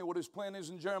already told me what His plan is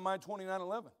in Jeremiah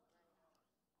 29:11.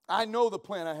 I know the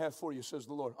plan I have for you, says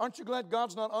the Lord. Aren't you glad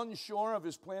God's not unsure of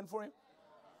His plan for you?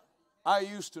 I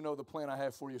used to know the plan I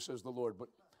have for you, says the Lord, but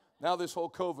now this whole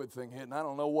COVID thing hit and I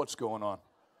don't know what's going on.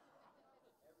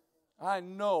 I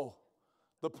know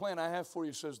the plan I have for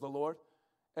you, says the Lord.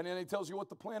 And then He tells you what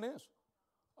the plan is.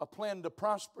 A plan to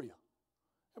prosper you.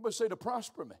 Everybody say, to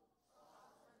prosper me.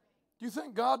 Do you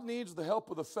think God needs the help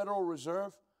of the Federal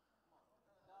Reserve?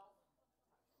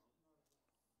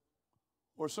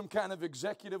 Or some kind of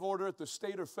executive order at the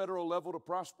state or federal level to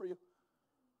prosper you?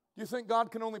 Do you think God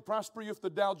can only prosper you if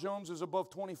the Dow Jones is above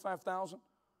 25,000?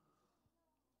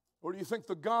 Or do you think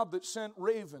the God that sent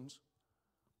ravens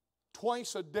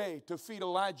twice a day to feed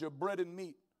Elijah bread and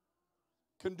meat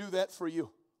can do that for you?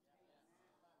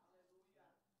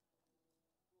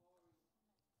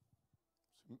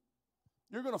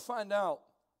 You're going to find out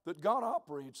that God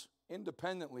operates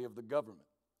independently of the government.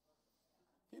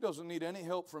 He doesn't need any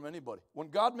help from anybody. When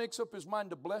God makes up His mind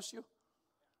to bless you,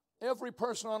 every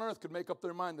person on earth could make up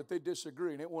their mind that they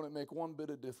disagree, and it wouldn't make one bit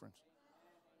of difference.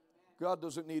 God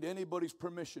doesn't need anybody's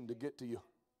permission to get to you.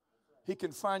 He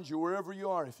can find you wherever you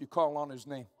are if you call on His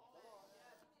name.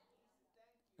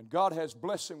 And God has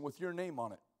blessing with your name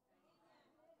on it.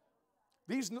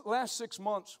 These last 6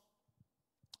 months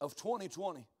of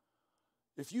 2020,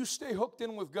 if you stay hooked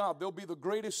in with God, they'll be the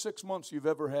greatest 6 months you've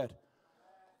ever had.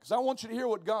 Because I want you to hear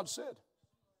what God said.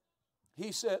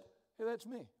 He said, hey, that's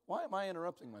me. Why am I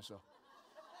interrupting myself?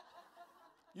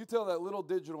 You tell that little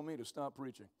digital me to stop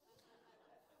preaching.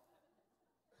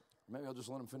 Maybe I'll just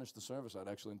let him finish the service out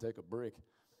actually and take a break.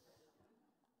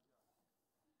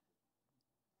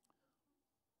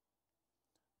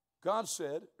 God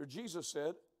said, or Jesus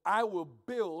said, I will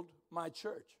build my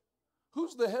church.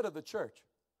 Who's the head of the church?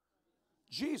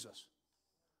 Jesus.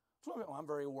 So I'm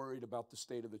very worried about the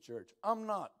state of the church. I'm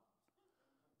not.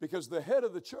 Because the head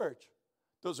of the church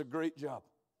does a great job.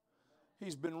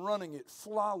 He's been running it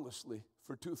flawlessly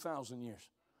for 2,000 years.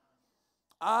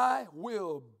 I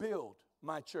will build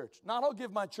my church. Not I'll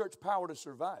give my church power to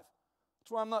survive. That's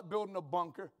why I'm not building a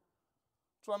bunker.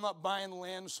 That's why I'm not buying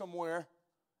land somewhere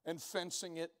and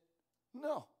fencing it.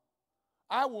 No.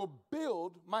 I will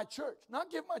build my church.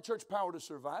 Not give my church power to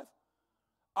survive.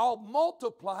 I'll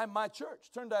multiply my church.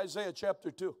 Turn to Isaiah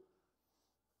chapter 2.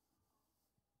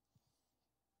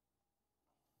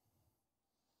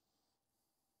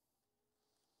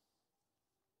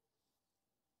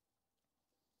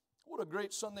 What a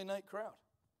great Sunday night crowd.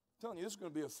 I'm telling you, this is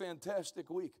going to be a fantastic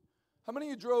week. How many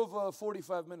of you drove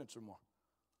 45 minutes or more?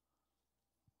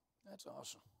 That's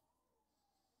awesome.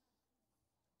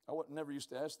 I never used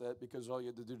to ask that because all you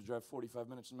had to do to drive 45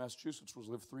 minutes in Massachusetts was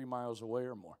live 3 miles away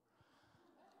or more.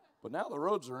 But now the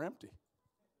roads are empty.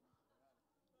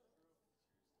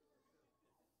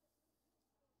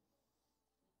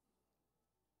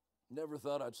 Never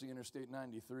thought I'd see Interstate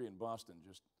 93 in Boston,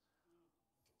 just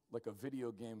like a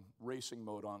video game racing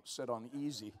mode set on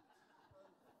easy.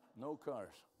 No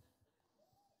cars.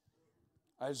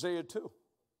 Isaiah 2.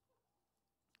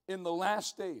 In the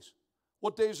last days.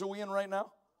 What days are we in right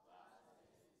now?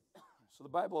 So the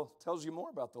Bible tells you more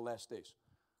about the last days.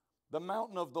 The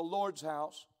mountain of the Lord's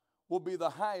house will be the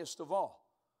highest of all,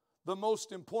 the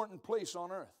most important place on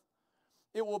earth.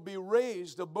 It will be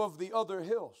raised above the other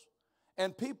hills,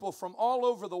 and people from all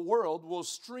over the world will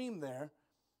stream there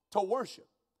to worship.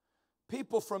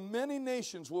 People from many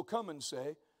nations will come and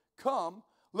say, come,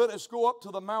 let us go up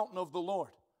to the mountain of the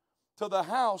Lord, to the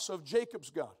house of Jacob's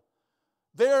God.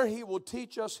 There He will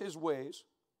teach us His ways,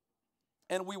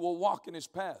 and we will walk in His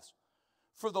paths.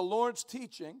 For the Lord's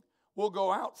teaching will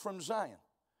go out from Zion,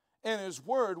 and His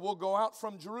word will go out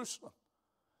from Jerusalem.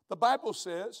 The Bible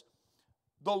says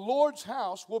the Lord's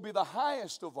house will be the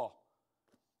highest of all.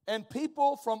 And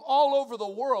people from all over the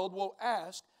world will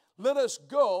ask, let us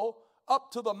go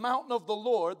up to the mountain of the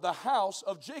Lord, the house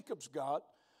of Jacob's God,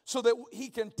 so that He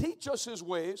can teach us His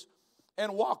ways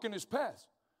and walk in His paths.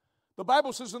 The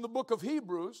Bible says in the book of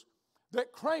Hebrews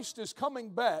that Christ is coming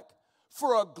back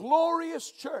for a glorious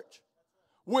church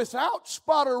without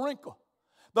spot or wrinkle.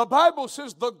 The Bible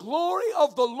says the glory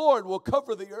of the Lord will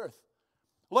cover the earth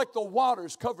like the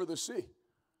waters cover the sea.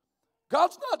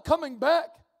 God's not coming back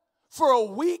for a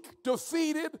weak,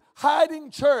 defeated, hiding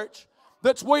church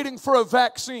that's waiting for a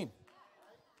vaccine.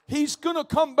 He's going to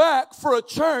come back for a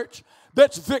church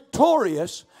that's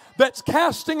victorious, that's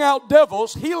casting out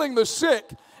devils, healing the sick,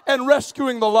 and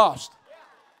rescuing the lost.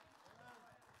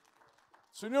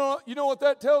 So you know what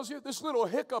that tells you? This little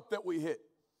hiccup that we hit,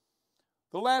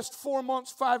 the last 4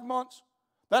 months, 5 months,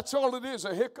 that's all it is,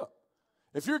 a hiccup.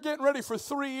 If you're getting ready for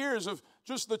 3 years of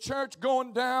just the church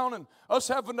going down and us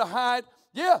having to hide,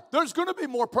 yeah, there's going to be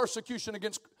more persecution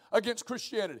against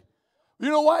Christianity. You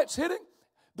know why it's hitting?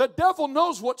 The devil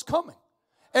knows what's coming.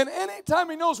 And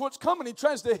anytime he knows what's coming, he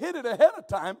tries to hit it ahead of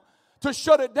time to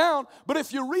shut it down. But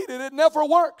if you read it, it never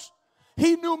works.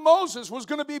 He knew Moses was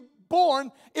going to be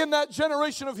born in that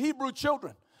generation of Hebrew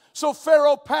children. So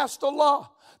Pharaoh passed a law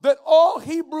that all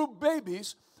Hebrew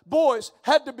babies, boys,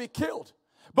 had to be killed.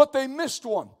 But they missed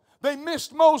one. They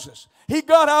missed Moses. He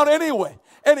got out anyway.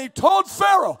 And he told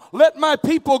Pharaoh, let my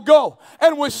people go.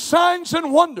 And with signs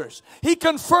and wonders, he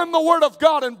confirmed the word of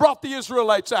God and brought the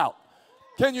Israelites out.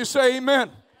 Can you say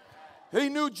amen? He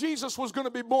knew Jesus was going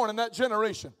to be born in that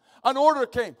generation. An order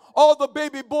came. All the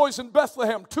baby boys in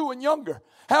Bethlehem, 2 and younger,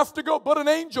 have to go. But an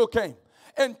angel came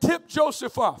and tipped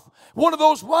Joseph off. One of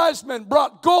those wise men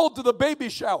brought gold to the baby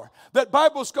shower. That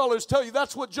Bible scholars tell you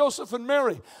that's what Joseph and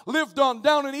Mary lived on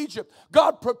down in Egypt.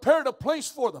 God prepared a place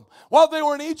for them while they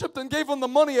were in Egypt and gave them the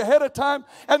money ahead of time.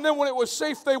 And then when it was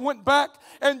safe, they went back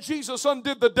and Jesus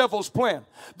undid the devil's plan.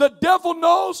 The devil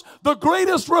knows the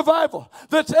greatest revival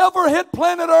that's ever hit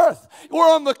planet Earth.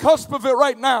 We're on the cusp of it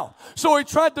right now. So he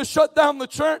tried to shut down the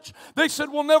church. They said,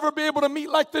 we'll never be able to meet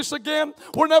like this again.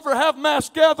 We'll never have mass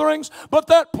gatherings. But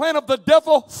that plan of the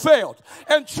devil failed.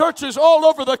 And churches all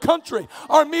over the country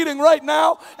are meeting right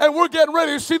now, and we're getting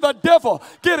ready to see the devil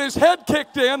get his head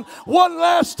kicked in one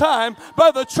last time by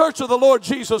the church of the Lord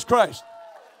Jesus Christ.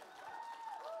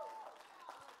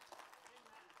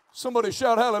 Somebody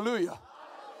shout hallelujah.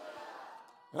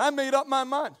 And I made up my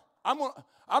mind. I'm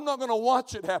not going to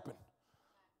watch it happen.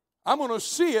 I'm going to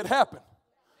see it happen.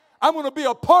 I'm going to be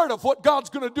a part of what God's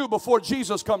going to do before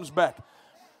Jesus comes back.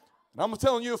 And I'm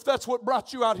telling you, if that's what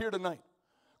brought you out here tonight,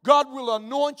 God will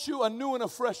anoint you anew and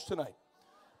afresh tonight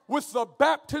with the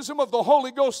baptism of the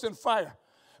Holy Ghost and fire.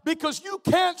 Because you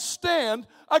can't stand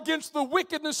against the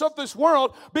wickedness of this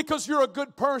world because you're a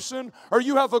good person or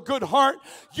you have a good heart.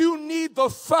 You need the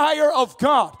fire of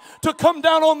God to come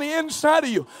down on the inside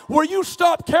of you, where you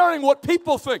stop caring what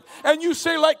people think and you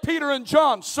say like Peter and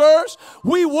John, sirs,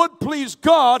 we would please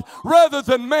God rather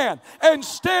than man, and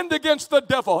stand against the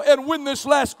devil and win this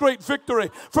last great victory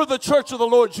for the church of the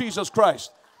Lord Jesus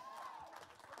Christ.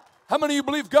 How many of you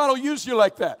believe God will use you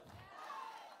like that?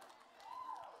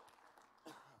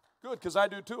 Good, because I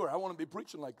do too, or I want to be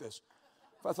preaching like this.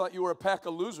 If I thought you were a pack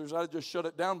of losers, I'd just shut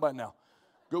it down by now.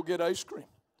 Go get ice cream.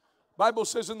 Bible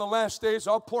says in the last days,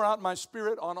 I'll pour out my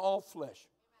spirit on all flesh.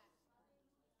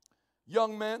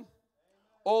 Young men,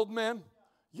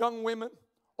 young women,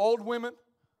 old women,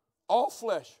 all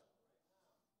flesh.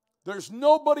 There's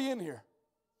nobody in here.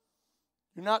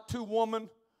 You're not too woman.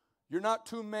 You're not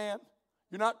too man.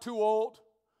 You're not too old.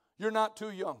 You're not too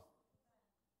young.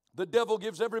 The devil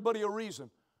gives everybody a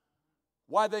reason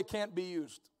why they can't be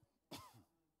used.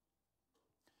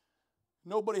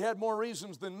 Nobody had more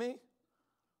reasons than me.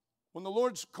 When the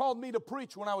Lord called me to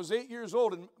preach when I was 8 years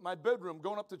old in my bedroom,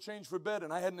 going up to change for bed,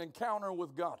 and I had an encounter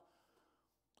with God.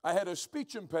 I had a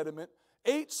speech impediment,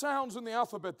 8 sounds in the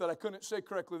alphabet that I couldn't say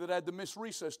correctly, that I had to miss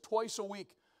recess twice a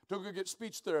week to go get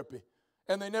speech therapy.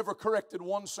 And they never corrected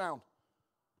one sound.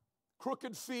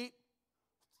 Crooked feet,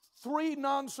 3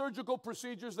 non-surgical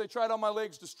procedures. They tried on my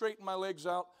legs to straighten my legs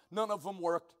out. None of them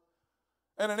worked.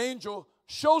 And an angel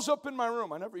shows up in my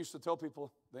room. I never used to tell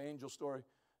people the angel story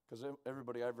because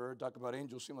everybody I ever heard talk about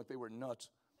angels seemed like they were nuts.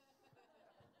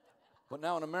 But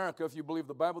now in America, if you believe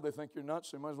the Bible, they think you're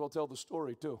nuts. So you might as well tell the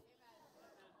story too.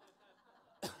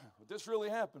 But this really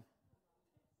happened.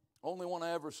 Only one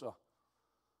I ever saw.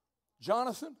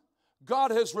 Jonathan,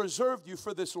 God has reserved you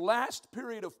for this last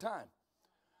period of time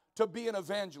to be an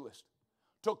evangelist,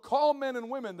 to call men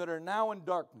and women that are now in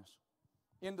darkness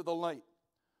into the light,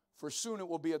 for soon it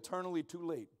will be eternally too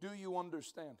late. Do you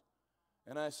understand?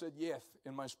 And I said yes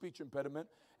in my speech impediment.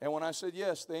 And when I said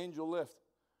yes, the angel left.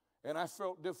 And I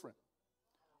felt different.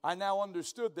 I now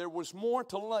understood there was more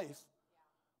to life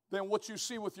than what you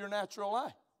see with your natural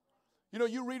eye. You know,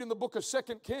 you read in the book of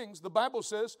 2 Kings, the Bible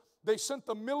says they sent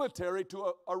the military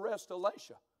to arrest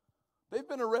Elisha. They've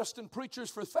been arresting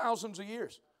preachers for thousands of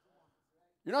years.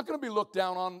 You're not going to be looked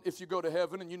down on if you go to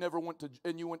heaven and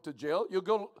you went to jail. You're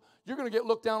going to get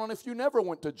looked down on if you never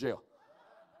went to jail.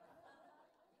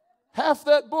 Half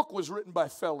that book was written by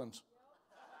felons.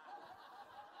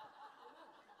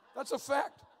 That's a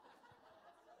fact.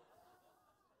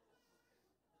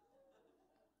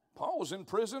 Paul was in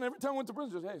prison. Every time I went to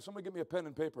prison, he said, hey, somebody give me a pen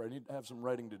and paper. I need to have some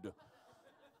writing to do.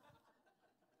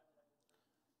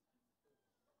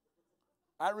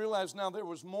 I realize now there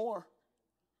was more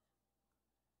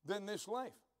than this life.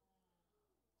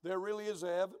 There really is a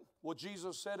heaven. What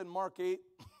Jesus said in Mark 8,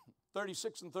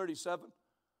 36 and 37.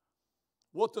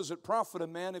 What does it profit a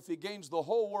man if he gains the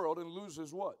whole world and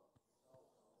loses what?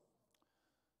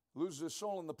 Loses his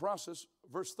soul in the process.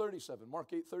 Verse 37,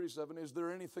 Mark 8, 37. Is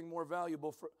there anything more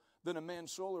valuable than a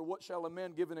man's soul, or what shall a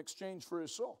man give in exchange for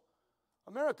his soul?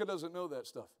 America doesn't know that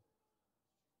stuff.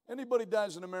 Anybody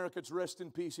dies in America, it's rest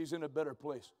in peace, he's in a better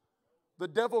place. The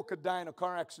devil could die in a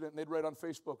car accident and they'd write on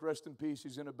Facebook, rest in peace,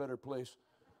 he's in a better place.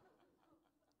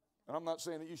 And I'm not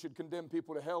saying that you should condemn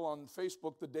people to hell on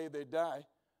Facebook the day they die,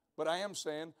 but I am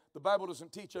saying the Bible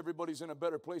doesn't teach everybody's in a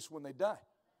better place when they die.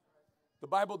 The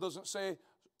Bible doesn't say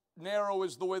narrow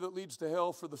is the way that leads to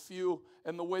hell for the few,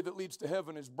 and the way that leads to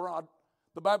heaven is broad.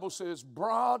 The Bible says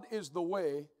broad is the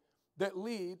way that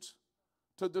leads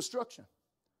to destruction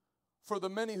for the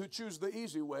many who choose the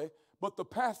easy way, but the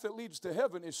path that leads to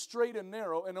heaven is straight and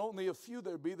narrow, and only a few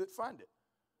there be that find it.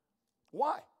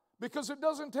 Why? Because it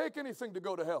doesn't take anything to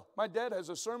go to hell. My dad has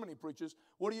a sermon he preaches,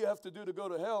 what do you have to do to go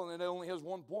to hell? And it only has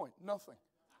one point, nothing.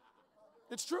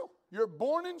 It's true. You're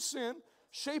born in sin,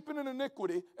 shapen in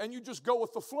iniquity, and you just go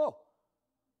with the flow.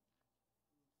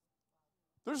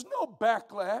 There's no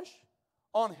backlash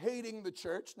on hating the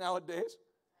church nowadays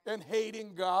and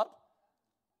hating God.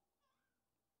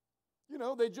 You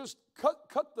know, they just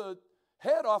cut the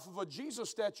head off of a Jesus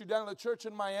statue down in the church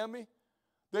in Miami.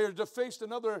 They defaced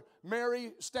another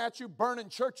Mary statue, burning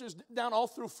churches down all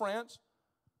through France.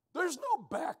 There's no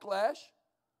backlash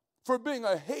for being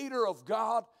a hater of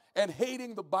God and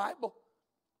hating the Bible.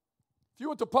 If you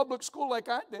went to public school like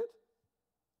I did,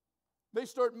 they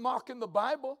start mocking the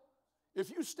Bible. If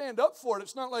you stand up for it,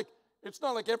 it's not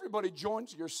like everybody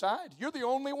joins your side. You're the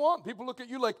only one. People look at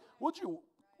you like,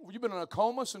 you've been in a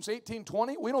coma since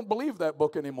 1820? We don't believe that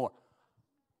book anymore.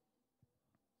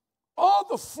 All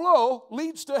the flow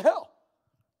leads to hell.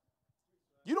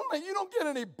 You don't get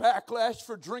any backlash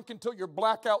for drinking till you're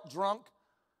blackout drunk.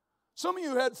 Some of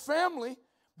you had family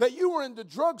that you were into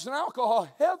drugs and alcohol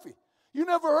heavy. You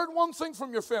never heard one thing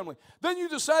from your family. Then you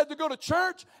decided to go to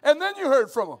church, and then you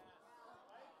heard from them.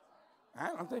 I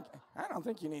don't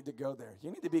think you need to go there.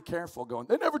 You need to be careful going.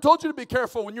 They never told you to be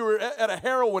careful when you were at a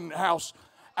heroin house,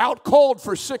 out cold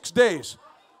for 6 days.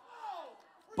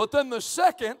 But then the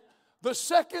second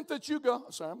that you go,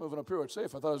 sorry, I'm moving up here where it's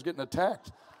safe. I thought I was getting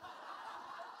attacked.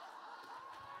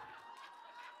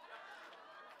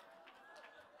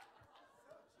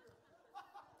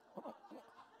 I'm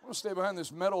going to stay behind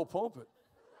this metal pulpit.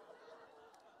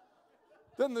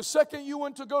 Then the second you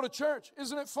went to go to church,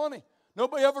 isn't it funny?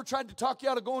 Nobody ever tried to talk you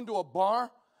out of going to a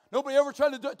bar. Nobody ever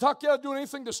tried to talk you out of doing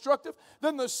anything destructive.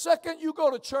 Then the second you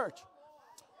go to church,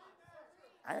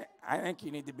 I think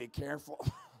you need to be careful.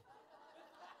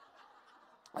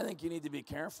 I think you need to be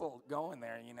careful going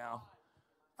there, you know.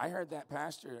 I heard that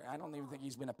pastor, I don't even think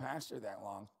he's been a pastor that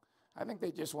long. I think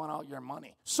they just want all your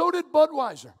money. So did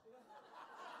Budweiser.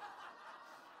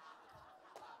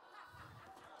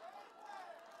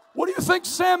 What do you think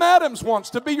Sam Adams wants?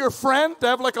 To be your friend? To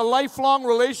have like a lifelong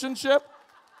relationship?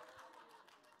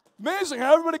 Amazing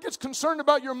how everybody gets concerned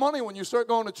about your money when you start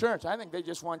going to church. I think they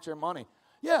just want your money.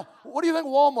 Yeah, what do you think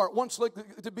Walmart wants like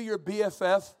to be your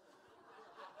BFF?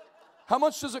 How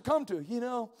much does it come to? You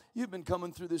know, you've been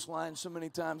coming through this line so many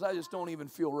times, I just don't even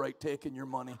feel right taking your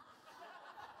money.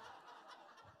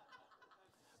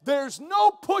 There's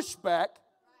no pushback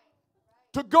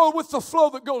to go with the flow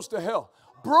that goes to hell.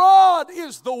 Broad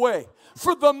is the way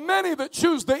for the many that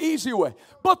choose the easy way.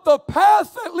 But the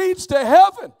path that leads to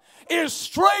heaven is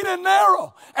straight and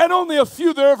narrow, and only a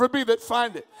few there ever be that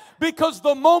find it. Because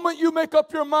the moment you make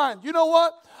up your mind, you know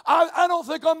what? I don't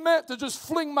think I'm meant to just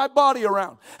fling my body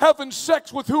around, having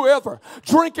sex with whoever,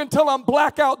 drink until I'm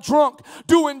blackout drunk,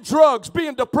 doing drugs,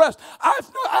 being depressed.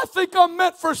 I think I'm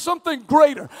meant for something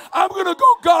greater. I'm going to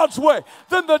go God's way.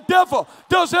 Then the devil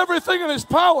does everything in his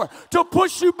power to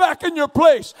push you back in your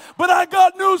place. But I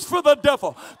got news for the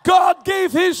devil. God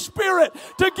gave his spirit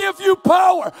to give you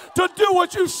power to do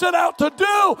what you set out to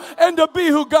do and to be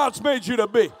who God's made you to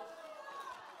be.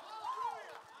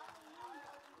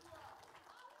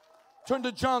 Turn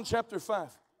to John chapter 5.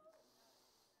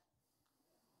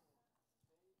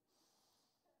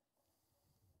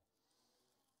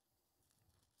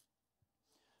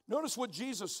 Notice what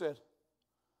Jesus said.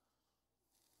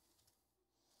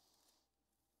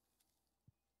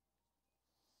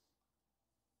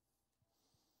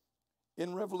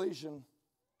 In Revelation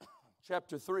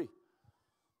chapter 3.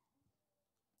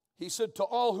 He said, to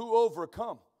all who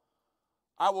overcome,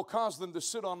 I will cause them to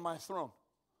sit on my throne.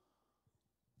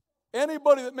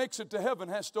 Anybody that makes it to heaven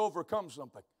has to overcome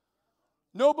something.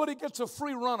 Nobody gets a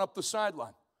free run up the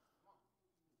sideline.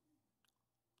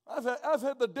 I've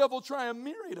had the devil try a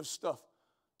myriad of stuff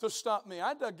to stop me. I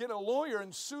had to get a lawyer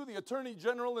and sue the Attorney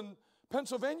General in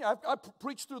Pennsylvania. I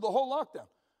preached through the whole lockdown.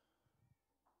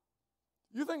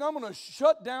 You think I'm going to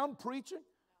shut down preaching?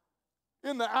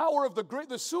 In the hour of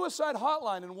the suicide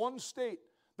hotline in one state,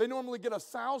 they normally get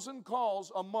 1,000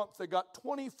 calls a month. They got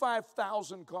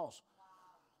 25,000 calls.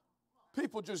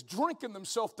 People just drinking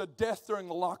themselves to death during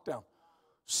the lockdown.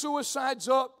 Suicides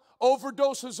up,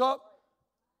 overdoses up.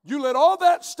 You let all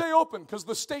that stay open because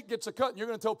the state gets a cut and you're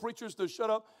going to tell preachers to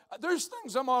shut up. There's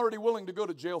things I'm already willing to go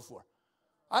to jail for.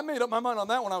 I made up my mind on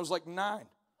that when I was like 9.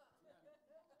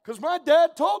 Because my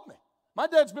dad told me. My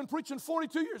dad's been preaching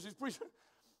 42 years. He's preaching.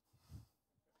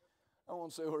 I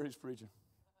won't say where he's preaching.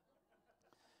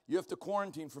 You have to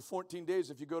quarantine for 14 days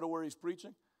if you go to where he's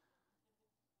preaching.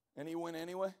 And he went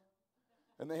anyway.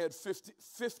 And they had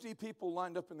 50 people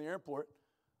lined up in the airport.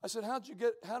 I said, how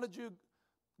did you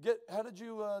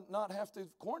not have to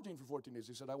quarantine for 14 days?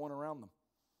 He said, I went around them.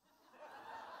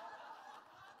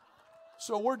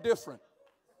 So we're different.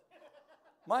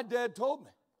 My dad told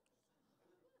me.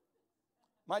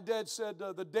 My dad said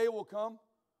the day will come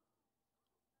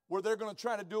where they're going to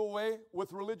try to do away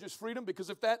with religious freedom, because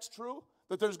if that's true,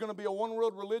 that there's going to be a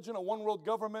one-world religion, a one-world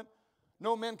government,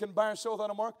 no man can buy or sell without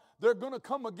a mark, they're going to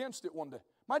come against it one day.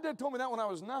 My dad told me that when I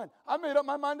was 9. I made up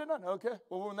my mind at 9. Okay,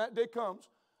 well, when that day comes,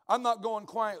 I'm not going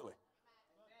quietly.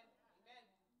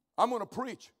 I'm going to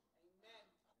preach.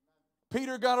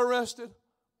 Peter got arrested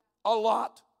a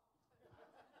lot.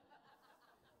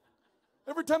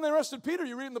 Every time they arrested Peter,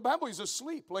 you read in the Bible, he's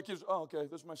asleep. Like he's, oh, okay,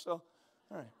 this is my cell.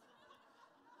 All right.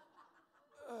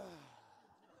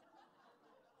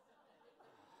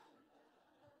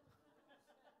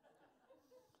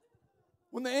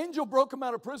 When the angel broke him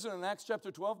out of prison in Acts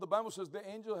chapter 12, the Bible says the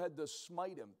angel had to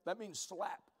smite him. That means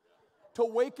slap. To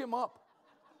wake him up.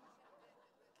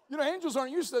 You know, angels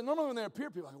aren't used to that. Normally when they appear,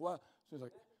 people are like, wow. She's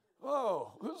like,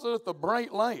 oh, this is the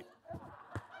bright light.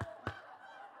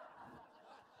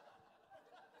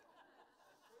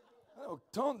 Oh,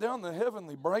 tone down the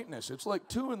heavenly brightness. It's like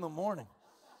 2 in the morning.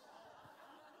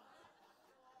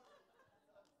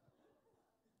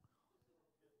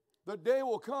 The day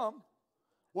will come.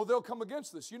 Well, they'll come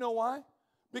against this. You know why?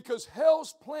 Because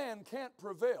hell's plan can't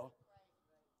prevail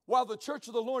while the church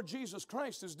of the Lord Jesus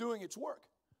Christ is doing its work.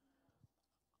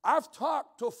 I've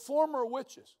talked to former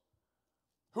witches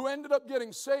who ended up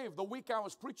getting saved the week I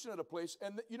was preaching at a place,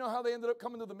 and you know how they ended up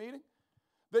coming to the meeting?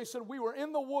 They said, we were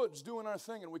in the woods doing our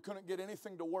thing, and we couldn't get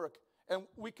anything to work, and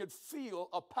we could feel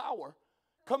a power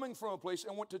coming from a place,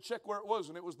 and went to check where it was,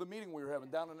 and it was the meeting we were having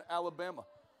down in Alabama.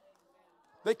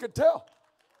 They could tell.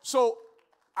 So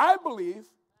I believe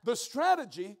the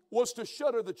strategy was to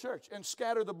shutter the church and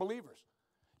scatter the believers.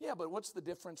 Yeah, but what's the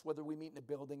difference whether we meet in a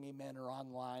building, amen, or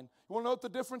online? You want to know what the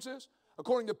difference is?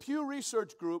 According to Pew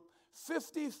Research Group,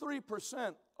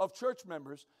 53% of church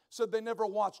members said they never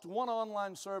watched one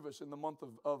online service in the month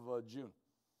of June.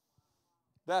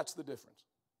 That's the difference.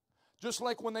 Just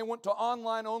like when they went to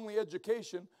online-only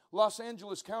education, Los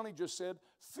Angeles County just said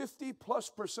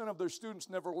 50+% of their students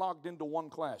never logged into one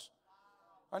class.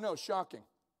 I know, shocking.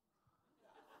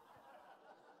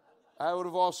 I would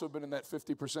have also been in that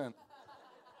 50%.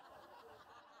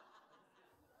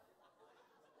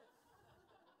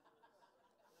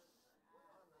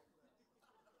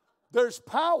 There's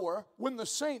power when the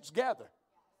saints gather.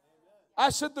 I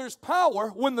said there's power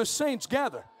when the saints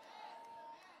gather.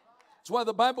 That's why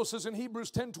the Bible says in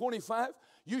Hebrews 10:25,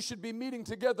 you should be meeting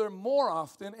together more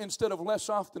often instead of less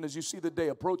often as you see the day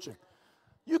approaching.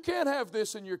 You can't have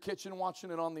this in your kitchen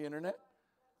watching it on the internet.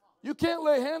 You can't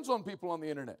lay hands on people on the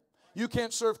internet. You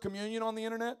can't serve communion on the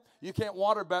internet. You can't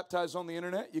water baptize on the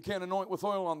internet. You can't anoint with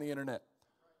oil on the internet.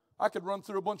 I could run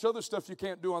through a bunch of other stuff you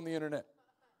can't do on the internet.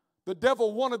 The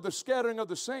devil wanted the scattering of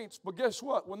the saints, but guess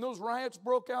what? When those riots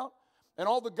broke out and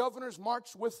all the governors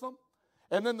marched with them,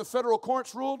 and then the federal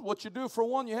courts ruled, what you do for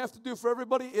one, you have to do for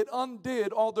everybody. It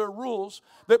undid all their rules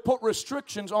that put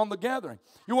restrictions on the gathering.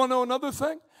 You want to know another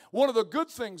thing? One of the good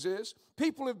things is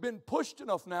people have been pushed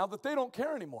enough now that they don't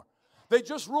care anymore. They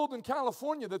just ruled in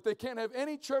California that they can't have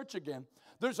any church again.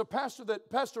 There's a pastor that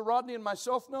Pastor Rodney and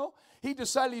myself know. He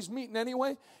decided he's meeting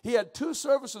anyway. He had 2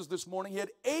 services this morning. He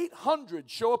had 800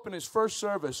 show up in his first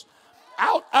service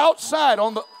outside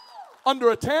on the...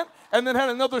 under a tent, and then had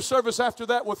another service after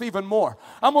that with even more.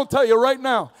 I'm going to tell you right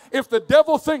now, if the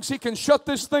devil thinks he can shut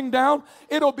this thing down,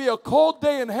 it'll be a cold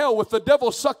day in hell with the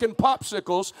devil sucking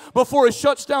popsicles before he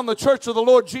shuts down the church of the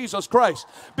Lord Jesus Christ.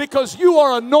 Because you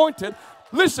are anointed.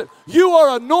 Listen, you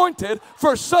are anointed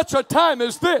for such a time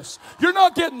as this. You're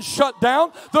not getting shut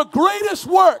down. The greatest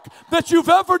work that you've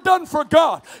ever done for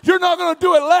God, you're not going to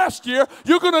do it last year.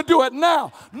 You're going to do it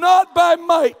now. Not by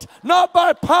might, not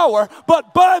by power,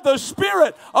 but by the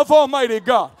Spirit of Almighty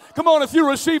God. Come on, if you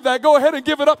receive that, go ahead and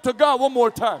give it up to God one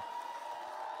more time.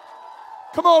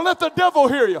 Come on, let the devil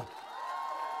hear you.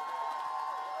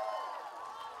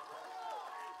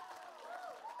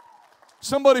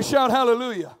 Somebody shout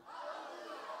hallelujah.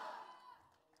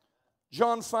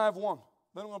 John 5:1.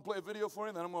 Then I'm going to play a video for you,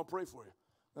 and then I'm going to pray for you.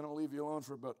 Then I'll leave you alone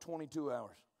for about 22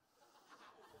 hours.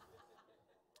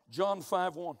 John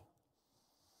 5:1.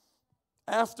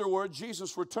 Afterward,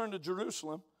 Jesus returned to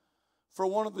Jerusalem for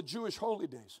one of the Jewish holy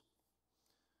days.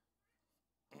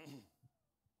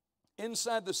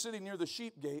 Inside the city near the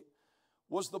sheep gate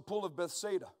was the pool of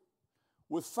Bethsaida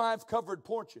with 5 covered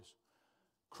porches.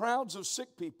 Crowds of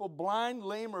sick people, blind,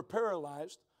 lame, or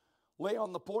paralyzed, lay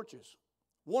on the porches.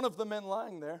 One of the men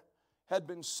lying there had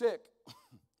been sick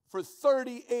for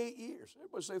 38 years.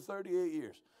 Everybody say 38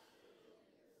 years.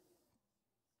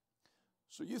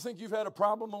 So you think you've had a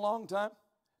problem a long time?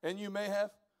 And you may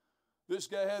have. This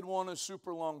guy had one a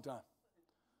super long time.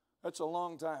 That's a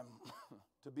long time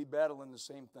to be battling the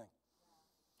same thing.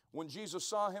 When Jesus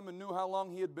saw him and knew how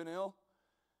long he had been ill,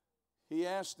 he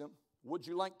asked him, "Would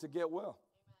you like to get well?"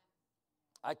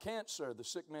 "I can't, sir," the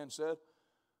sick man said,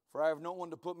 "for I have no one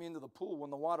to put me into the pool when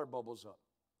the water bubbles up.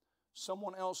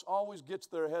 Someone else always gets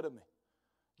there ahead of me."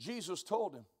 Jesus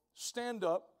told him, "Stand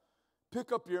up,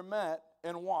 pick up your mat,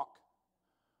 and walk."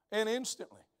 And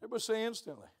instantly, everybody say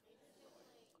instantly.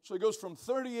 So he goes from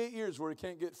 38 years where he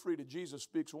can't get free to Jesus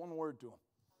speaks one word to him.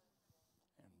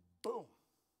 And boom.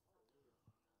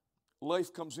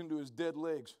 Life comes into his dead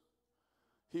legs.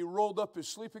 He rolled up his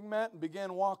sleeping mat and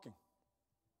began walking.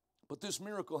 But this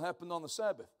miracle happened on the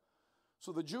Sabbath.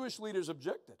 So the Jewish leaders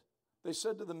objected. They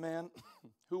said to the man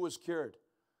who was cured,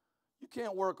 "You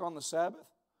can't work on the Sabbath.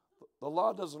 The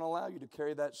law doesn't allow you to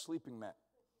carry that sleeping mat."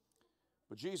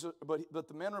 But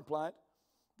the man replied,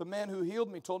 "The man who healed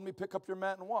me told me, pick up your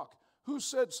mat and walk." "Who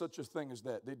said such a thing as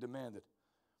that?" they demanded.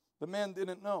 The man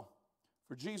didn't know,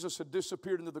 for Jesus had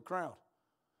disappeared into the crowd.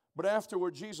 But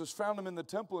afterward, Jesus found him in the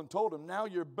temple and told him, "Now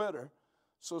you're better,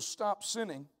 so stop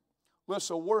sinning, lest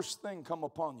a worse thing come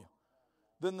upon you."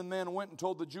 Then the man went and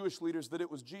told the Jewish leaders that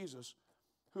it was Jesus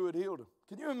who had healed him.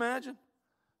 Can you imagine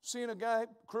seeing a guy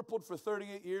crippled for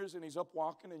 38 years and he's up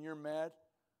walking and you're mad?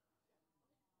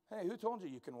 Hey, who told you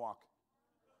you can walk?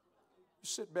 You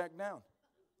sit back down.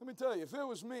 Let me tell you, if it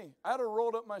was me, I'd have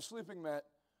rolled up my sleeping mat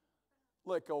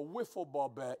like a wiffle ball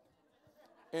bat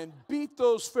and beat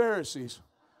those Pharisees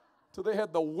till they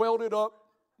had the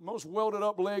most welded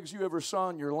up legs you ever saw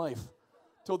in your life,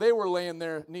 till they were laying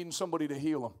there needing somebody to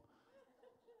heal them.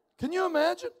 Can you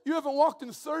imagine? You haven't walked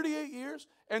in 38 years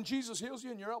and Jesus heals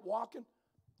you and you're up walking.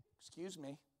 "Excuse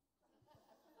me.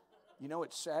 You know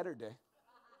it's Saturday.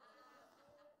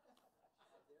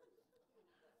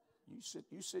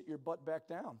 You sit your butt back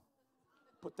down.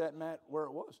 Put that mat where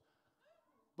it was."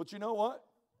 But you know what?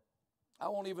 I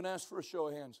won't even ask for a show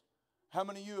of hands. How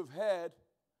many of you have had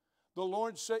the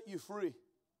Lord set you free?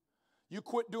 You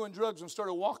quit doing drugs and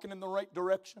started walking in the right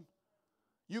direction.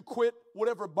 You quit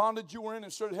whatever bondage you were in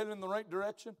and started heading in the right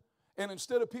direction. And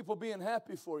instead of people being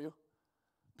happy for you,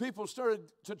 people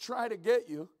started to try to get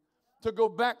you to go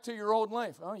back to your old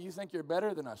life. "Oh, you think you're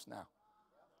better than us now?"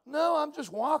 "No, I'm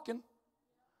just walking.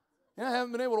 I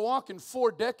haven't been able to walk in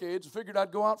 4 decades. Figured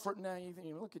I'd go out for it." "Now, you think,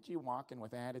 look at you walking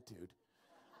with attitude."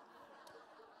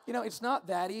 It's not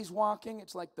that he's walking.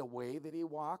 It's like the way that he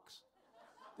walks.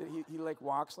 That he like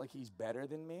walks like he's better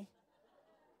than me.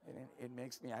 And it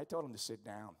makes me, I told him to sit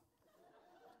down.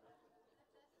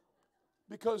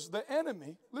 Because the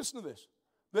enemy, listen to this,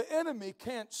 the enemy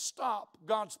can't stop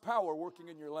God's power working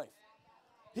in your life.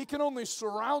 He can only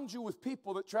surround you with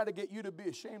people that try to get you to be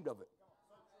ashamed of it.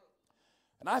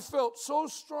 And I felt so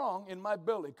strong in my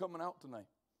belly coming out tonight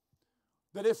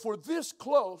that if we're this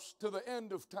close to the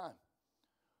end of time,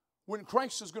 when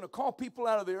Christ is going to call people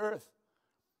out of the earth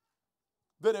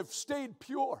that have stayed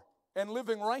pure and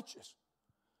living righteous,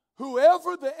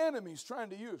 whoever the enemy's trying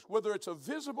to use, whether it's a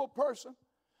visible person,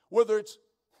 whether it's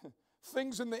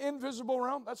things in the invisible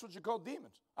realm, that's what you call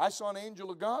demons. I saw an angel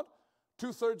of God.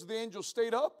 2/3 of the angels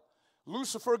stayed up.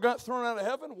 Lucifer got thrown out of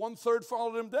heaven. 1/3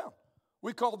 followed him down.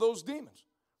 We call those demons.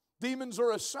 Demons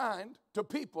are assigned to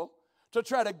people to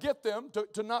try to get them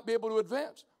to not be able to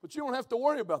advance. But you don't have to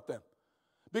worry about them.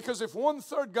 Because if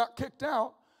 1/3 got kicked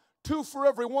out, 2 for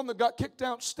every one that got kicked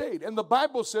out stayed. And the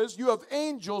Bible says you have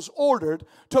angels ordered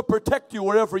to protect you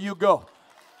wherever you go.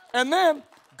 And then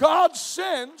God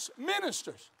sends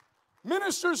ministers.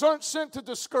 Ministers aren't sent to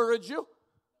discourage you.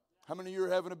 How many of you are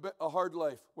having a hard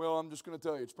life? Well, I'm just going to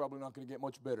tell you, it's probably not going to get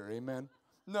much better. Amen.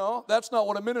 No, that's not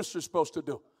what a minister is supposed to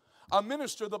do. A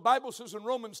minister, the Bible says in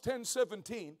Romans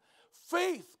 10:17,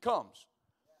 faith comes.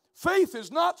 Faith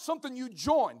is not something you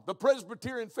join, the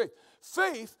Presbyterian faith.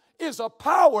 Faith is a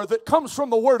power that comes from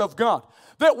the Word of God.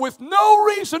 That with no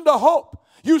reason to hope,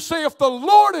 you say, if the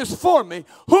Lord is for me,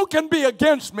 who can be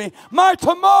against me? My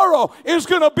tomorrow is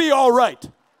going to be all right.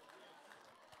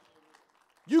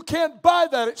 You can't buy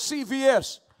that at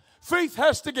CVS. Faith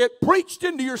has to get preached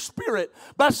into your spirit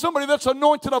by somebody that's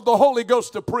anointed of the Holy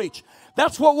Ghost to preach.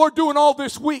 That's what we're doing all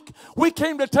this week. We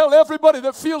came to tell everybody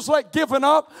that feels like giving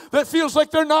up, that feels like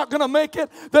they're not going to make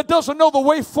it, that doesn't know the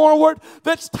way forward,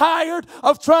 that's tired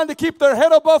of trying to keep their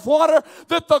head above water,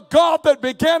 that the God that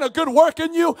began a good work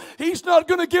in you, He's not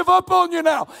going to give up on you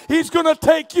now. He's going to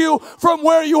take you from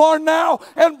where you are now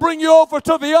and bring you over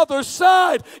to the other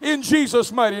side in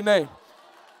Jesus' mighty name.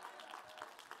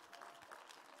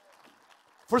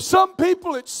 For some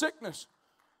people, it's sickness,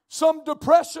 some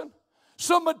depression,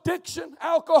 some addiction,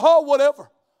 alcohol, whatever.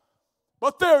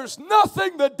 But there's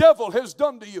nothing the devil has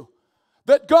done to you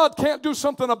that God can't do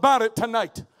something about it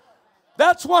tonight.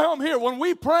 That's why I'm here. When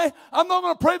we pray, I'm not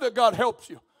going to pray that God helps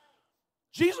you.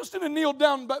 Jesus didn't kneel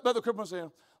down by the crib and say,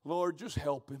 Lord, just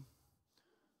help him.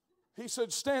 He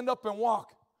said, stand up and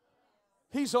walk.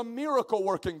 He's a miracle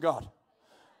working God.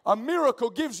 A miracle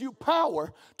gives you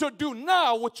power to do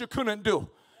now what you couldn't do.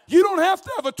 You don't have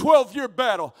to have a 12-year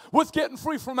battle with getting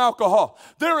free from alcohol.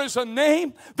 There is a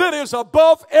name that is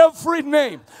above every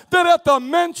name. That at the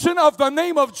mention of the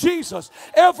name of Jesus,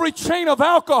 every chain of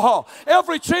alcohol,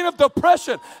 every chain of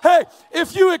depression. Hey,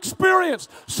 if you experienced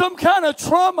some kind of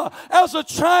trauma as a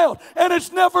child and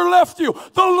it's never left you,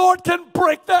 the Lord can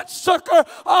break that sucker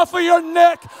off of your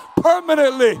neck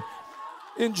permanently.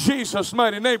 In Jesus'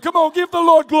 mighty name. Come on, give the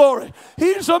Lord glory.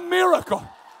 He's a miracle.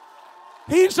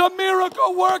 He's a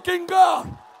miracle working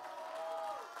God.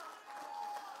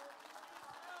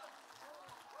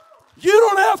 You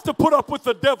don't have to put up with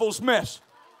the devil's mess.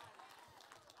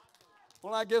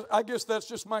 Well, I guess that's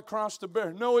just my cross to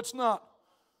bear. No, it's not.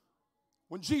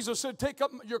 When Jesus said, take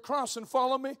up your cross and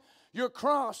follow me, your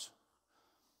cross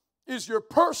is your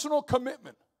personal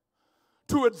commitment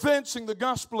to advancing the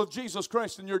gospel of Jesus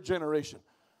Christ in your generation.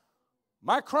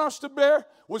 My cross to bear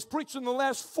was preaching the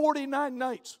last 49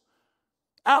 nights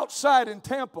outside in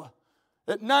Tampa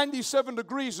at 97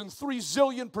 degrees and 3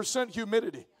 zillion%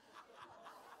 humidity.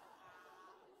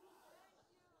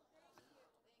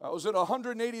 I was at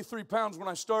 183 pounds when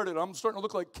I started. I'm starting to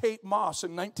look like Kate Moss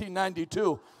in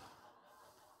 1992.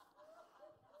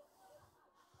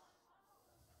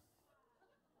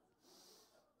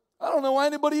 I don't know why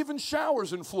anybody even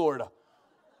showers in Florida.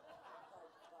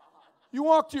 You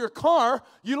walk to your car,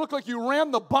 you look like you ran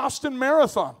the Boston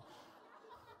Marathon.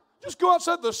 Just go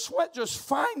outside, the sweat just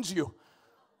finds you.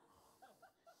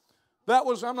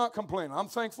 I'm not complaining. I'm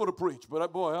thankful to preach,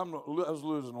 but boy, I was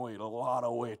losing weight, a lot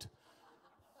of weight.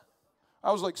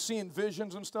 I was like seeing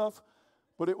visions and stuff,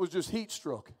 but it was just heat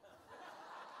stroke.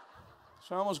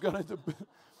 So I almost got into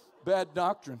bad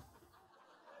doctrine.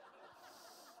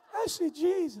 I see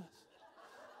Jesus.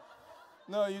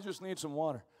 No, you just need some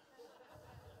water.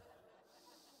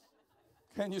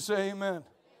 Can you say amen?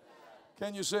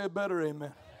 Can you say a better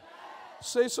amen?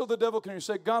 Say so the devil can hear you.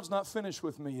 Say, God's not finished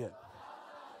with me yet.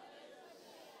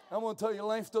 I'm going to tell you,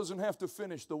 life doesn't have to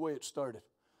finish the way it started.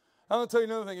 I'm going to tell you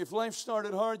another thing. If life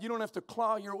started hard, you don't have to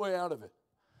claw your way out of it.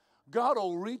 God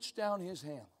will reach down His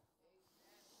hand.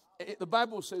 The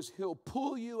Bible says He'll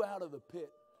pull you out of the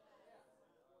pit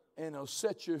and He'll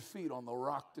set your feet on the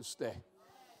rock to stay.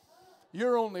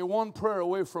 You're only one prayer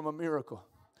away from a miracle.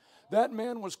 That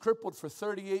man was crippled for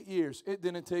 38 years. It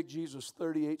didn't take Jesus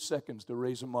 38 seconds to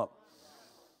raise him up.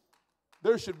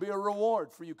 There should be a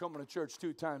reward for you coming to church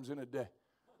 2 times in a day.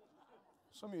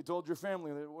 Some of you told your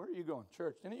family, where are you going?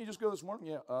 Church. Didn't you just go this morning?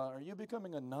 Yeah. Are you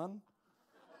becoming a nun?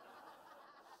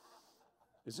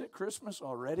 Is it Christmas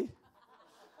already?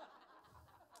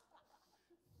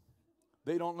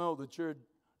 They don't know that you're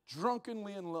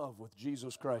drunkenly in love with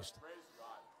Jesus Christ.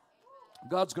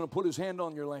 God's going to put His hand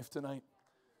on your life tonight.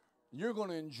 You're going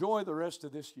to enjoy the rest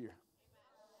of this year.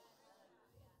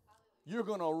 You're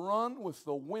going to run with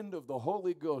the wind of the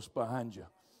Holy Ghost behind you.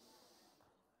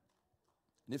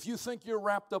 And if you think you're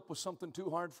wrapped up with something too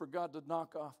hard for God to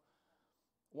knock off,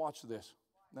 watch this.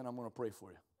 Then I'm going to pray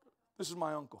for you. This is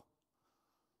my uncle.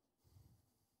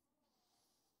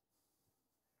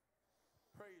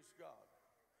 Praise God.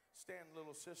 Stand,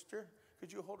 little sister.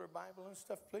 Could you hold her Bible and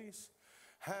stuff, please?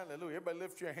 Hallelujah. Everybody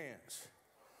lift your hands.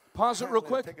 Pause it real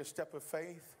quick. Take a step of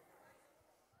faith.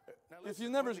 Now listen, If you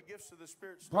never, the gifts of the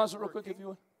Spirit pause it real quick if you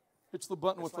would. It's the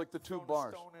button with like the two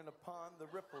bars. Stone in a pond, the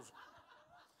ripples.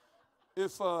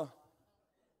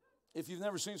 If you've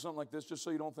never seen something like this, just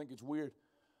so you don't think it's weird,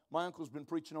 my uncle's been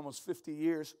preaching almost 50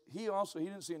 years. He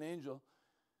didn't see an angel.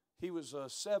 He was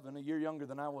 7, a year younger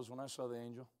than I was when I saw the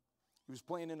angel. He was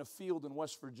playing in a field in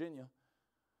West Virginia,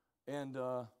 and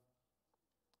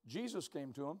Jesus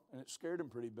came to him, and it scared him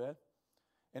pretty bad.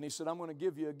 And he said, I'm going to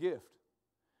give you a gift.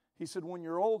 He said, when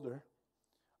you're older,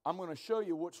 I'm going to show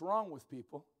you what's wrong with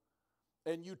people,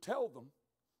 and you tell them,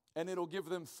 and it'll give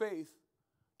them faith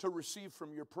to receive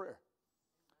from your prayer.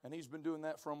 And he's been doing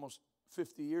that for almost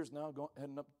 50 years now,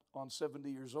 heading up on 70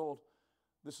 years old.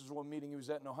 This is one meeting he was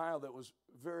at in Ohio that was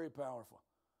very powerful.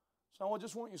 So I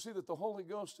just want you to see that the Holy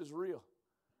Ghost is real.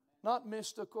 Not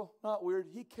mystical, not weird.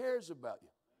 He cares about you.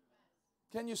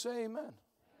 Can you say amen?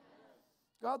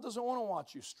 God doesn't want to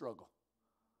watch you struggle.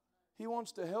 He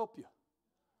wants to help you.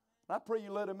 And I pray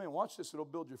you let him in. Watch this. It'll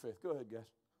build your faith. Go ahead, guys.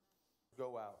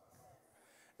 Go out.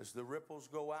 As the ripples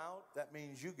go out, that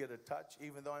means you get a touch,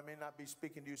 even though I may not be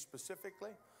speaking to you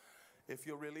specifically. If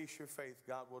you'll release your faith,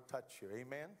 God will touch you.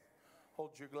 Amen?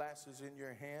 Hold your glasses in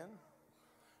your hand.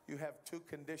 You have 2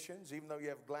 conditions. Even though you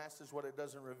have glasses, what it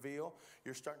doesn't reveal,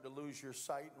 you're starting to lose your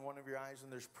sight in one of your eyes,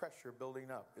 and there's pressure building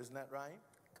up. Isn't that right?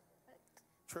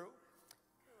 True?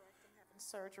 Correct. I'm having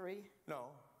surgery. No,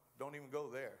 don't even go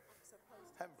there.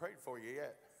 Haven't prayed for you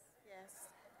yet.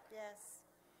 Yes.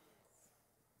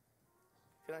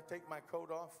 Can I take my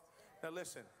coat off? Now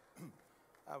listen,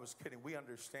 I was kidding. We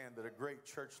understand that a great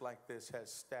church like this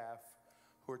has staff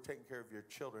who are taking care of your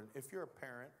children. If you're a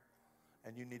parent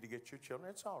and you need to get your children,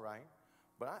 it's all right.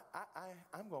 But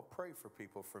I'm going to pray for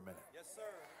people for a minute. Yes, sir.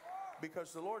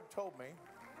 Because the Lord told me,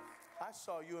 I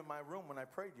saw you in my room when I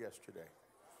prayed yesterday.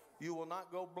 You will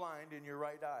not go blind in your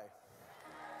right eye.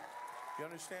 You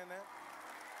understand that?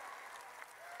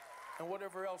 And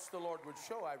whatever else the Lord would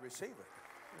show, I receive it.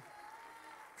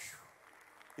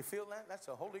 You feel that? That's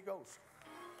the Holy Ghost.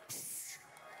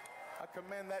 I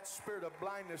command that spirit of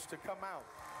blindness to come out.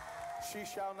 She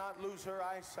shall not lose her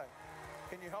eyesight.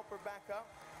 Can you help her back up?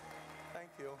 Thank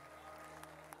you.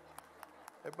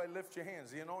 Everybody lift your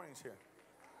hands. The anointing's here.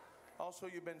 Also,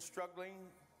 you've been struggling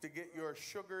to get your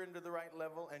sugar into the right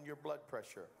level and your blood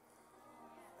pressure.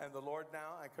 And the Lord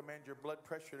now, I command your blood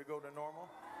pressure to go to normal.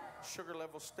 Sugar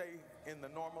level stay in the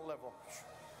normal level.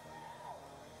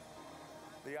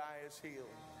 The eye is healed.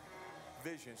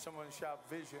 Vision. Someone shout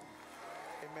vision.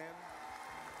 Amen.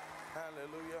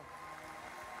 Hallelujah.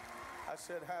 I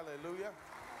said hallelujah.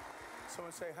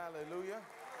 Someone say hallelujah.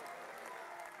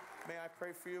 May I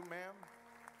pray for you, ma'am?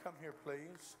 Come here,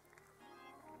 please.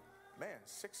 Man,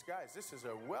 6 guys. This is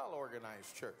a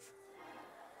well-organized church.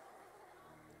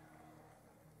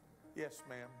 Yes,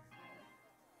 ma'am.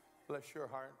 Bless your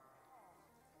heart.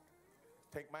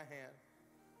 Take my hand.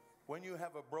 When you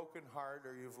have a broken heart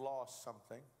or you've lost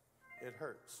something, it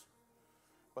hurts.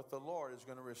 But the Lord is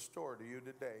going to restore to you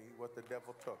today what the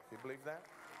devil took. You believe that?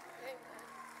 Amen.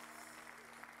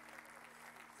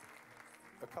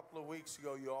 A couple of weeks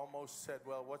ago, you almost said,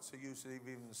 well, what's the use of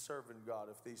even serving God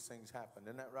if these things happen?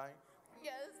 Isn't that right?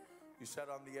 Yes. You sat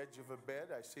on the edge of a bed.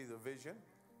 I see the vision.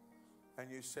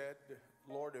 And you said,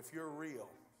 Lord, if you're real,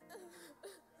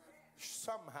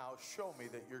 somehow show me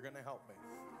that you're going to help me.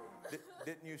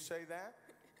 Didn't you say that?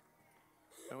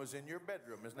 It was in your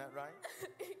bedroom, isn't that right?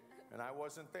 And I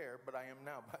wasn't there, but I am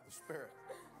now by the Spirit.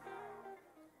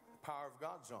 The power of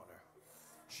God's on her.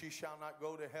 She shall not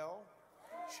go to hell.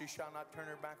 She shall not turn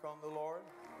her back on the Lord.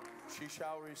 She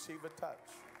shall receive a touch.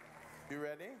 You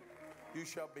ready? You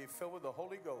shall be filled with the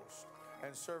Holy Ghost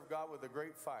and serve God with a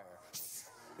great fire.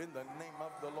 In the name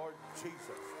of the Lord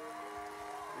Jesus.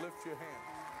 Lift your hand.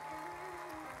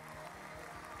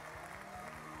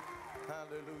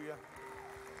 Hallelujah.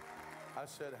 I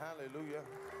said hallelujah.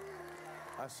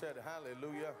 I said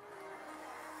hallelujah.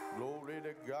 Glory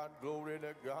to God, glory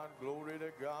to God, glory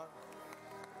to God.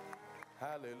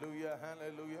 Hallelujah,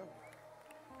 hallelujah.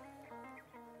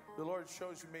 The Lord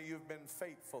shows me you've been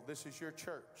faithful. This is your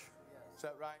church. Is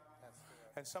that right?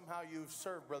 And somehow you've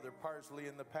served Brother Parsley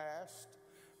in the past,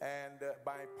 and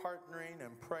by partnering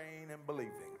and praying and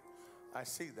believing. I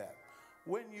see that.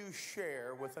 When you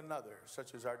share with another,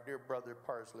 such as our dear brother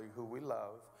Parsley, who we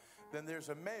love, then there's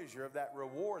a measure of that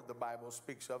reward the Bible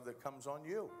speaks of that comes on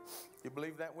you. You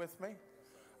believe that with me?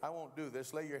 I won't do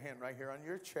this. Lay your hand right here on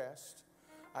your chest.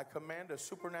 I command a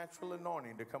supernatural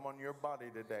anointing to come on your body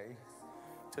today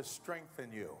to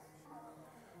strengthen you.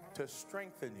 To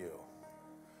strengthen you.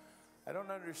 I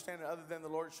don't understand it other than the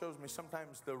Lord shows me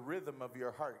sometimes the rhythm of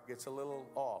your heart gets a little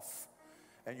off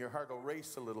and your heart will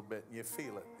race a little bit and you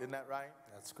feel it. Isn't that right?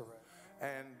 That's correct.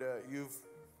 And you've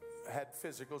had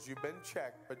physicals, you've been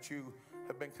checked, but you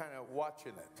have been kind of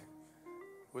watching it.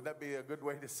 Would that be a good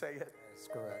way to say it? That's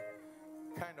correct.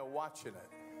 Kind of watching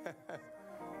it.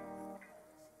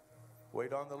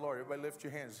 Wait on the Lord. Everybody lift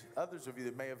your hands. Others of you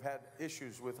that may have had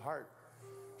issues with heart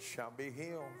shall be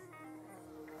healed.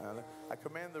 I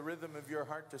command the rhythm of your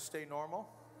heart to stay normal.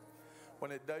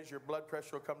 When it does, your blood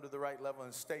pressure will come to the right level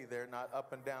and stay there, not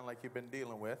up and down like you've been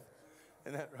dealing with.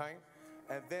 Isn't that right?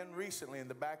 And then recently in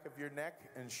the back of your neck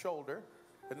and shoulder,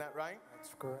 isn't that right?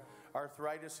 That's correct.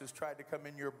 Arthritis has tried to come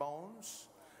in your bones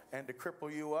and to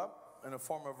cripple you up in a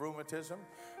form of rheumatism.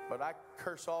 But I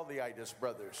curse all the itis,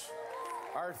 brothers.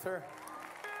 Arthur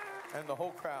and the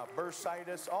whole crowd.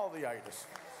 Bursitis, all the itis.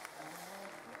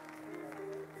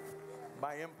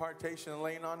 By impartation and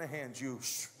laying on the hands, you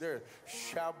there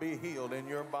shall be healed in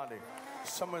your body.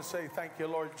 Someone say, thank you,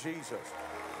 Lord Jesus.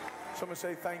 Someone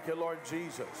say, thank you, Lord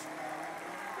Jesus.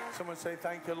 Someone say,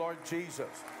 thank you, Lord Jesus.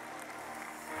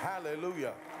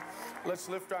 Hallelujah. Let's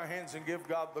lift our hands and give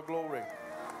God the glory.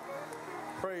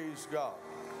 Praise God.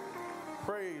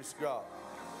 Praise God.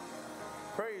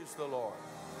 Praise the Lord.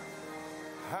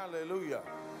 Hallelujah.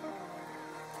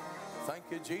 Thank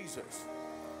you, Jesus.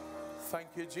 Thank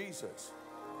you, Jesus.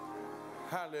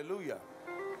 Hallelujah.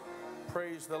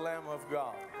 Praise the Lamb of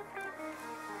God.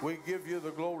 We give you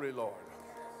the glory, Lord.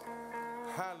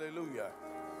 Hallelujah.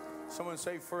 Someone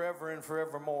say forever and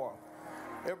forevermore.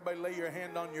 Everybody lay your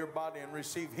hand on your body and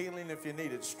receive healing if you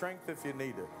need it. Strength if you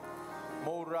need it.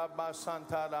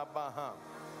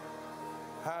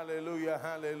 Hallelujah,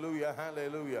 hallelujah,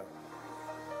 hallelujah.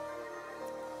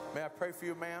 May I pray for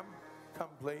you, ma'am? Come,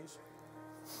 please.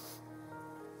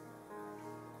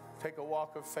 Take a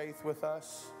walk of faith with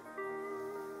us.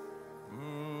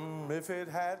 If it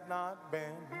had not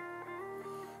been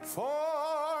for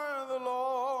the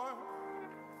Lord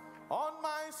on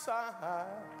my side,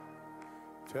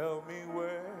 tell me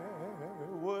where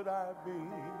would I be?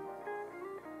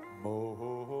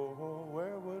 Oh,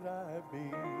 where would I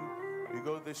be? You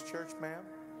go to this church, ma'am?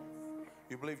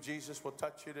 You believe Jesus will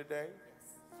touch you today?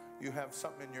 You have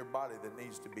something in your body that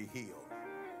needs to be healed.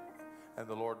 And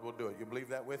the Lord will do it. You believe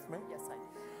that with me? Yes, I do.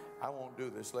 I won't do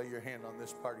this. Lay your hand on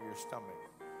this part of your stomach.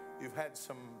 You've had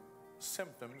some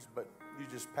symptoms, but you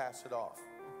just pass it off.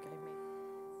 Okay,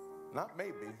 maybe. Not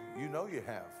maybe. You know you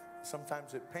have.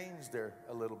 Sometimes it pains there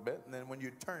a little bit, and then when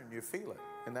you turn, you feel it.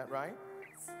 Isn't that right?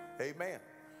 Amen.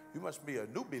 You must be a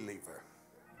new believer.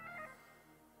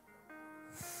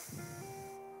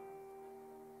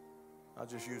 I'll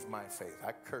just use my faith.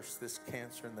 I curse this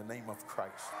cancer in the name of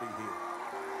Christ. Be healed.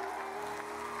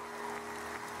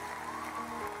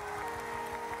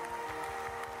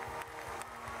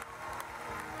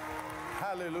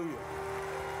 Hallelujah.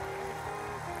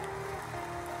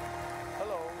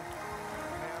 Hello,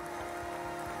 ma'am.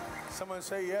 Someone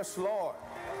say, yes, Lord.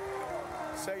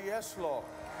 Say, yes, Lord.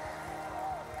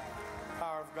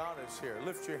 Power of God is here.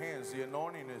 Lift your hands. The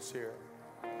anointing is here.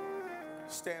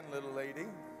 Stand, little lady.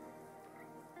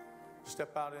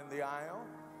 Step out in the aisle.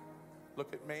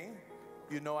 Look at me.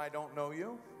 You know I don't know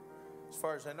you. As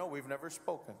far as I know, we've never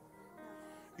spoken.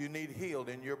 You need healed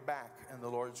in your back, and the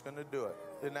Lord's going to do it.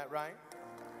 Isn't that right?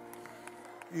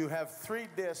 You have 3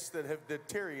 discs that have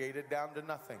deteriorated down to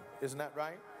nothing. Isn't that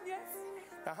right? Yes.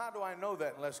 Now, how do I know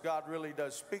that unless God really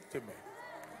does speak to me?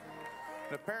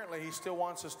 And apparently, He still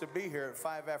wants us to be here at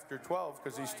 5 after 12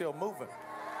 because He's still moving.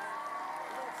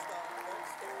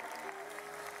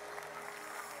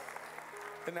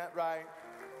 Isn't that right?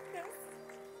 Yes.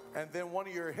 And then one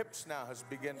of your hips now has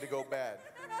begun to go bad.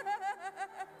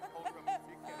 Hold them if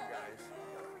you can, guys.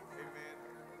 Amen.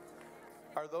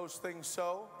 Are those things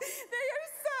so? They are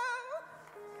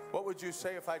so. What would you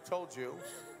say if I told you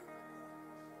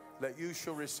that you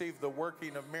shall receive the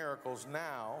working of miracles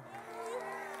now?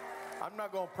 I'm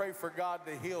not going to pray for God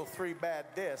to heal 3 bad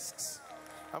discs.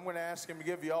 I'm going to ask Him to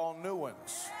give you all new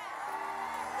ones.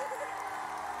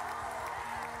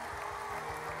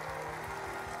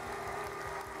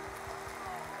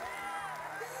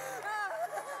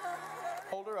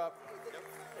 Hold her up.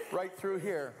 Right through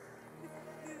here.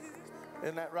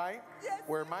 Isn't that right? Yes.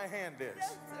 Where my hand is.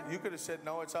 Yes, You could have said,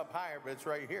 no, it's up higher, but it's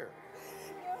right here.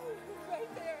 No,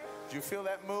 right there. Do you feel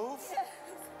that move? Yes.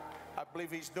 I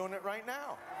believe He's doing it right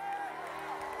now.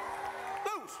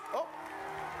 Loose. Oh.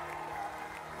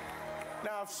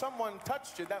 Now, if someone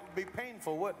touched you, that would be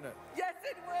painful, wouldn't it? Yes,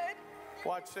 it would.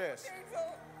 Watch this.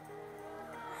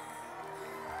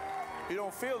 You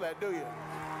don't feel that, do you?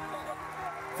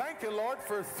 Thank you, Lord,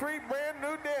 for 3 brand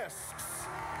new discs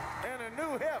and a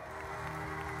new hip.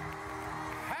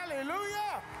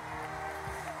 Hallelujah.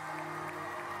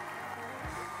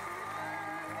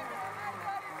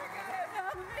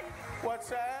 What's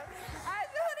that? I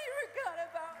thought he forgot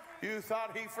about me. You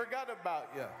thought he forgot about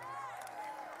you.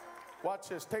 Watch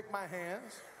this. Take my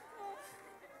hands.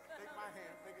 Take my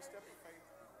hand. Take a step of faith.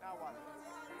 Now watch it.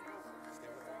 Stay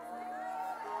with me.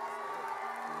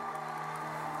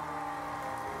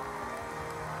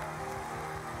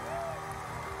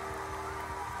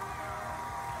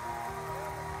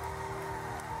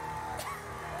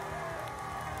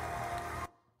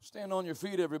 Stand on your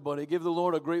feet, everybody. Give the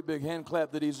Lord a great big hand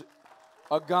clap that He's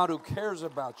a God who cares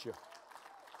about you.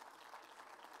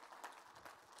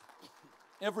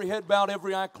 Every head bowed,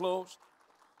 every eye closed.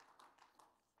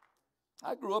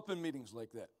 I grew up in meetings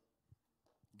like that.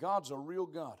 God's a real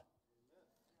God.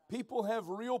 People have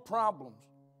real problems,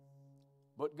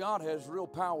 but God has real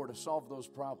power to solve those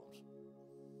problems.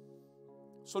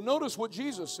 So notice what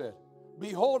Jesus said.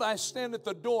 Behold, I stand at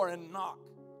the door and knock.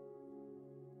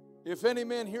 If any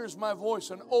man hears my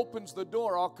voice and opens the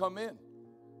door, I'll come in.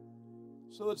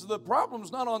 So the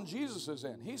problem's not on Jesus'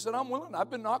 end. He said, I'm willing.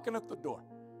 I've been knocking at the door.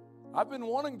 I've been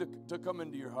wanting to come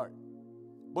into your heart.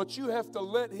 But you have to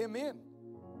let Him in.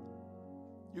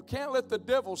 You can't let the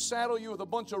devil saddle you with a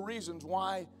bunch of reasons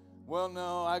why. Well,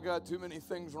 no, I got too many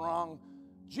things wrong.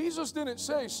 Jesus didn't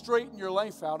say, straighten your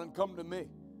life out and come to me.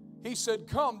 He said,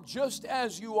 come just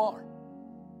as you are,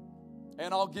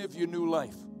 and I'll give you new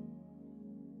life.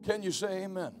 Can you say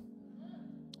amen?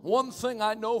 One thing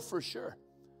I know for sure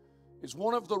is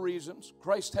one of the reasons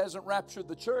Christ hasn't raptured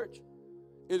the church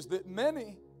is that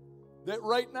many that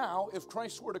right now, if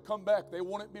Christ were to come back, they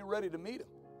wouldn't be ready to meet Him.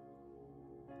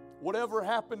 Whatever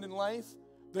happened in life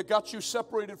that got you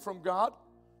separated from God,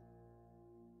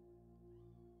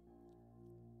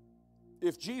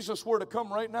 if Jesus were to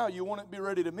come right now, you wouldn't be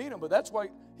ready to meet Him. But that's why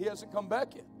He hasn't come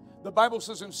back yet. The Bible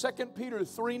says in 2 Peter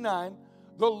 3:9,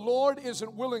 the Lord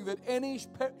isn't willing that any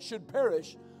should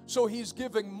perish, so He's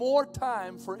giving more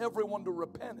time for everyone to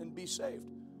repent and be saved.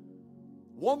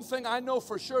 One thing I know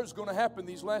for sure is going to happen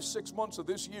these last 6 months of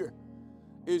this year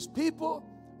is people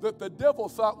that the devil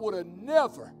thought would have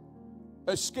never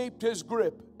escaped his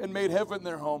grip and made heaven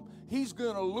their home, He's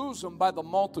going to lose them by the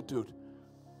multitude.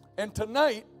 And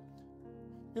tonight,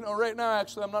 right now,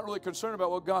 actually, I'm not really concerned about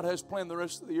what God has planned the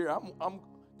rest of the year. I'm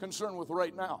concerned with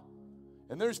right now.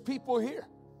 And there's people here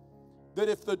that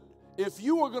if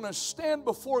you were going to stand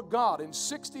before God in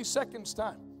 60 seconds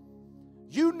time,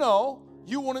 you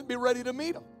wouldn't be ready to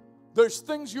meet Him. There's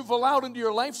things you've allowed into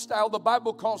your lifestyle the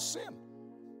Bible calls sin.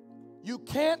 You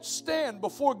can't stand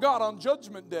before God on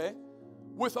Judgment Day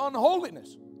with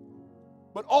unholiness.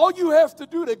 But all you have to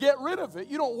do to get rid of it,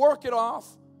 you don't work it off.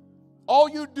 All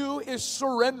you do is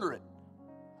surrender it.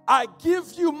 I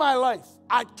give you my life.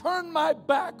 I turn my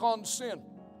back on sin.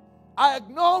 I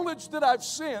acknowledge that I've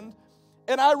sinned,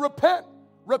 and I repent.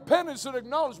 Repent is an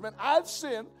acknowledgement. I've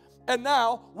sinned, and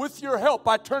now, with your help,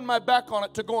 I turn my back on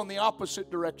it to go in the opposite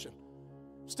direction.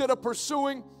 Instead of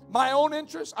pursuing my own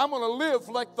interests, I'm going to live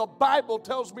like the Bible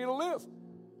tells me to live.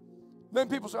 Then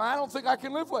people say, I don't think I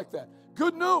can live like that.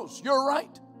 Good news, you're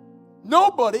right.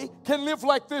 Nobody can live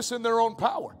like this in their own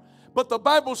power. But the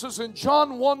Bible says in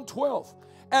John 1:12,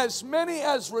 as many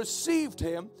as received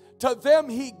Him, to them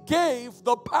He gave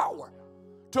the power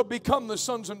to become the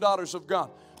sons and daughters of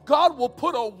God. God will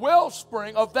put a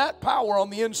wellspring of that power on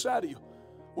the inside of you,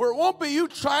 where it won't be you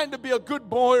trying to be a good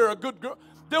boy or a good girl.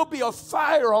 There'll be a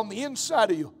fire on the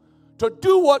inside of you to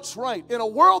do what's right. In a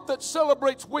world that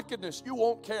celebrates wickedness, you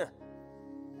won't care.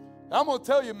 I'm going to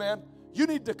tell you, man, you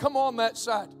need to come on that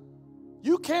side.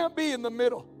 You can't be in the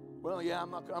middle. Well, yeah, I'm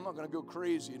not going to go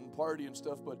crazy and party and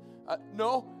stuff, but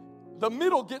no, the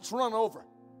middle gets run over.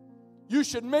 You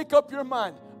should make up your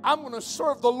mind. I'm going to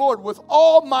serve the Lord with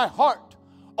all my heart,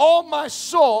 all my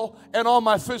soul, and all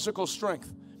my physical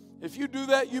strength. If you do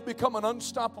that, you become an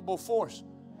unstoppable force.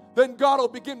 Then God will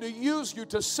begin to use you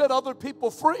to set other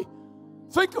people free.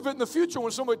 Think of it in the future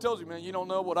when somebody tells you, man, you don't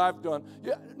know what I've done.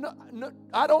 Yeah, no,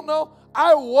 I don't know.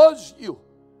 I was you.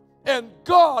 And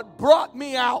God brought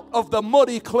me out of the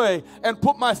muddy clay and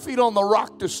put my feet on the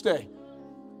rock to stay.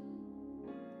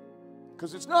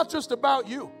 Because it's not just about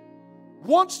you.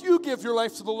 Once you give your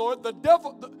life to the Lord,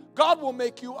 God will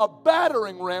make you a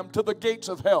battering ram to the gates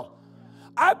of hell.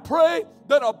 I pray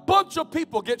that a bunch of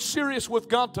people get serious with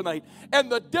God tonight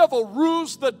and the devil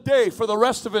rues the day for the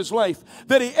rest of his life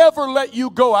that he ever let you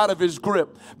go out of his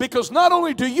grip. Because not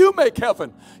only do you make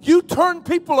heaven, you turn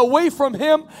people away from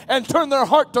him and turn their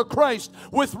heart to Christ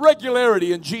with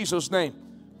regularity in Jesus' name.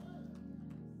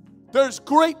 There's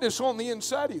greatness on the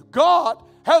inside of you. God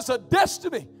has a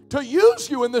destiny to use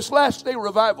you in this last day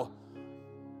revival.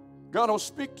 God will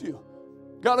speak to you.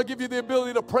 God will give you the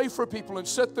ability to pray for people and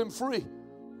set them free.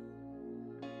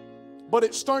 But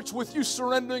it starts with you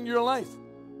surrendering your life.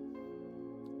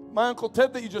 My Uncle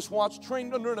Ted that you just watched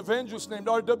trained under an evangelist named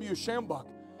R.W. Shambach.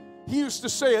 He used to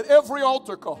say at every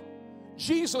altar call,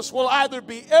 Jesus will either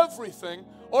be everything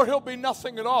or he'll be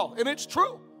nothing at all. And it's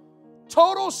true.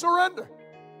 Total surrender.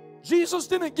 Jesus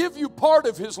didn't give you part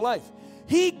of his life.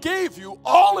 He gave you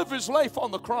all of his life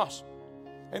on the cross.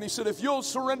 And he said, if you'll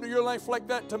surrender your life like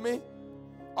that to me,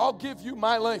 I'll give you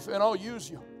my life and I'll use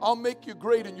you. I'll make you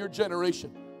great in your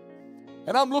generation.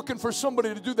 And I'm looking for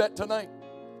somebody to do that tonight.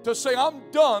 To say,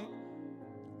 I'm done.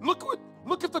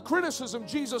 Look at the criticism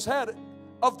Jesus had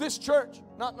of this church.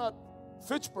 Not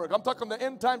Fitchburg. I'm talking the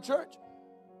end time church.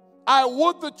 I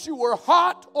would that you were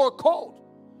hot or cold.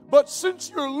 But since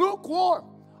you're lukewarm,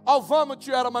 I'll vomit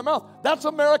you out of my mouth. That's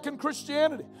American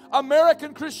Christianity.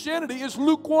 American Christianity is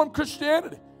lukewarm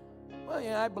Christianity. Well,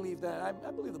 yeah, I believe that.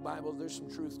 I believe the Bible. There's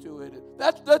some truth to it.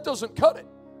 That doesn't cut it.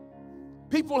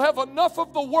 People have enough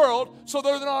of the world so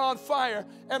they're not on fire,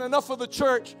 and enough of the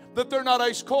church that they're not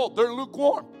ice cold. They're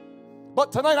lukewarm.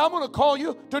 But tonight I'm going to call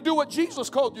you to do what Jesus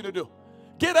called you to do.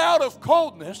 Get out of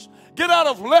coldness. Get out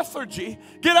of lethargy.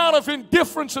 Get out of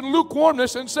indifference and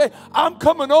lukewarmness and say, I'm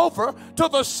coming over to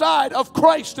the side of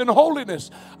Christ in holiness.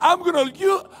 I'm going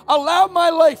to allow my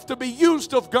life to be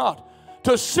used of God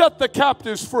to set the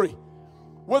captives free.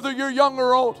 Whether you're young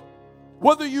or old,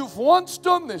 whether you've once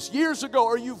done this years ago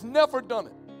or you've never done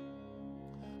it,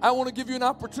 I want to give you an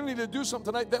opportunity to do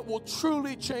something tonight that will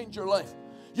truly change your life.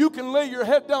 You can lay your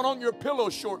head down on your pillow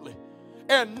shortly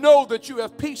and know that you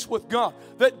have peace with God.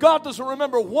 That God doesn't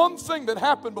remember one thing that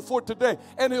happened before today.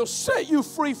 And he'll set you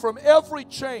free from every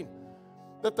chain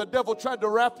that the devil tried to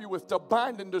wrap you with to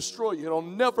bind and destroy you. It'll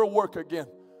never work again.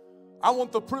 I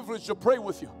want the privilege to pray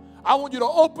with you. I want you to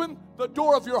open the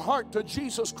door of your heart to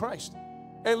Jesus Christ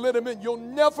and let him in. You'll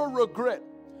never regret.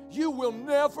 You will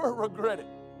never regret it.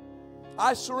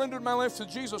 I surrendered my life to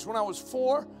Jesus when I was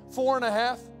 4 and a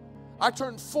half. I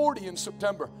turned 40 in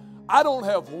September. I don't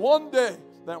have one day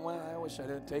that, well, I wish I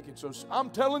didn't take it. So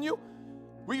I'm telling you,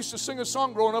 we used to sing a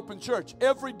song growing up in church.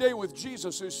 Every day with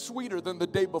Jesus is sweeter than the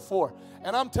day before.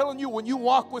 And I'm telling you, when you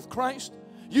walk with Christ,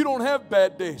 you don't have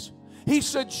bad days. He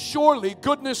said, surely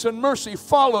goodness and mercy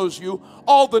follows you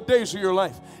all the days of your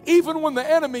life. Even when the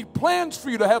enemy plans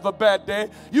for you to have a bad day,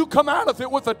 you come out of it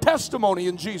with a testimony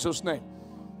in Jesus' name.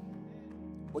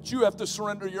 But you have to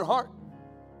surrender your heart.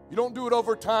 You don't do it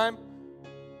over time.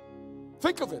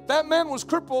 Think of it. That man was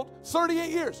crippled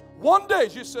 38 years. One day,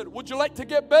 you said, would you like to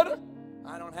get better?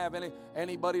 I don't have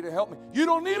anybody to help me. You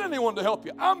don't need anyone to help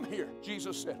you. I'm here,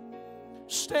 Jesus said.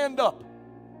 Stand up.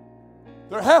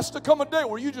 There has to come a day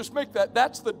where you just make that.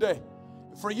 That's the day.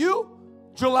 For you,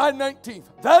 July 19th.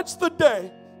 That's the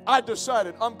day I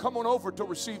decided I'm coming over to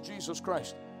receive Jesus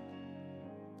Christ.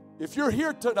 If you're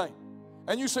here tonight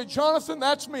and you say, Jonathan,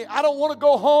 that's me. I don't want to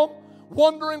go home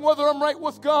wondering whether I'm right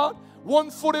with God. One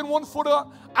foot in, one foot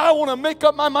out. I want to make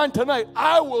up my mind tonight.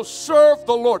 I will serve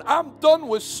the Lord. I'm done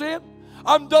with sin.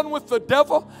 I'm done with the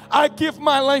devil. I give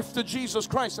my life to Jesus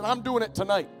Christ, and I'm doing it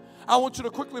tonight. I want you to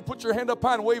quickly put your hand up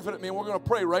high and wave it at me, and we're going to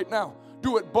pray right now.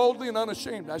 Do it boldly and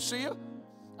unashamed. I see you.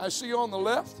 I see you on the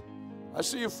left. I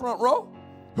see you front row.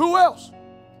 Who else?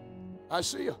 I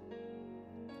see you.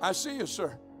 I see you,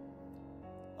 sir.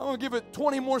 I'm going to give it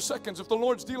 20 more seconds. If the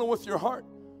Lord's dealing with your heart,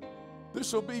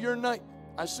 this will be your night.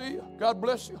 I see you. God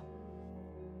bless you.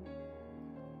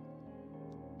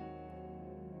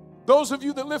 Those of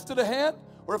you that lifted a hand,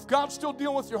 or if God's still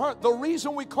dealing with your heart, the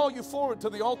reason we call you forward to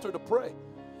the altar to pray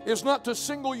is not to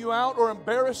single you out or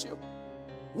embarrass you.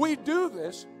 We do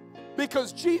this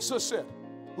because Jesus said,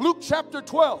 Luke chapter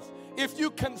 12, if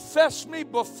you confess me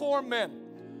before men,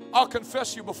 I'll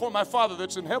confess you before my Father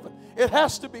that's in heaven. It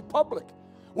has to be public,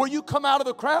 where you come out of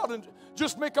the crowd and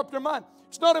just make up your mind.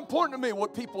 It's not important to me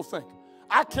what people think.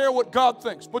 I care what God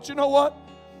thinks. But you know what?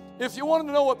 If you wanted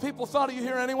to know what people thought of you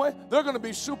here anyway, they're going to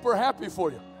be super happy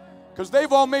for you, because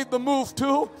they've all made the move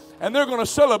too, and they're going to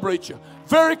celebrate you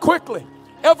very quickly.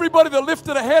 Everybody that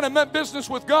lifted a hand and meant business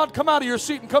with God, come out of your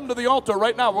seat and come to the altar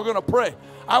right now. We're going to pray.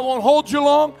 I won't hold you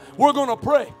long. We're going to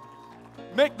pray.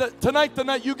 Make tonight the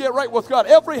night you get right with God.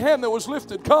 Every hand that was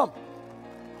lifted, come.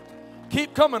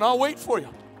 Keep coming. I'll wait for you.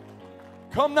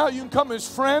 Come now. You can come as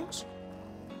friends,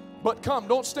 but come.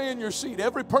 Don't stay in your seat.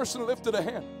 Every person lifted a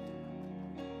hand.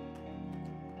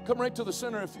 Come right to the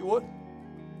center if you would.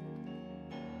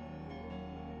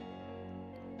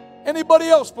 Anybody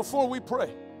else before we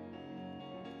pray?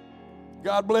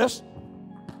 God bless.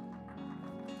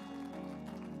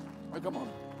 Oh, come on.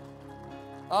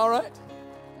 All right.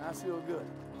 I feel good.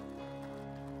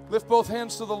 Lift both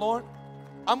hands to the Lord.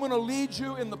 I'm going to lead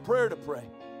you in the prayer to pray.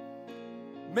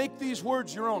 Make these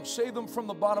words your own. Say them from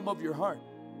the bottom of your heart.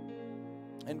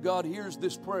 And God hears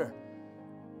this prayer.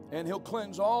 And He'll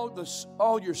cleanse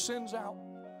all your sins out.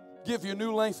 Give you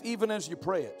new life even as you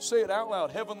pray it. Say it out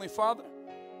loud. Heavenly Father,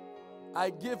 I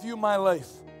give you my life.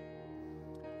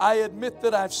 I admit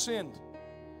that I've sinned.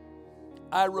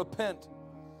 I repent.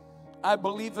 I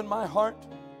believe in my heart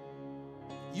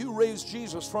you raised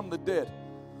Jesus from the dead.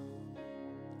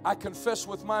 I confess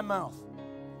with my mouth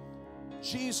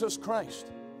Jesus Christ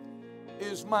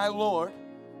is my Lord,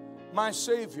 my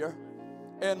Savior,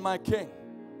 and my King.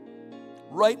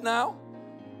 Right now,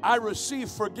 I receive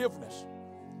forgiveness.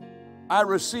 I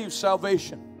receive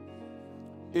salvation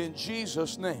in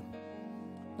Jesus' name.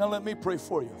 Now let me pray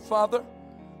for you. Father,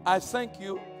 I thank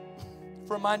you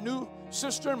for my new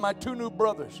sister and my two new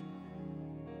brothers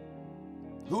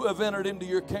who have entered into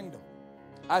your kingdom.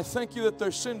 I thank you that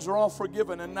their sins are all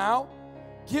forgiven. And now,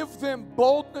 give them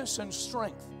boldness and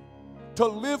strength to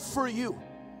live for you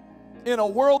in a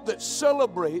world that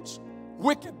celebrates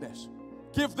wickedness.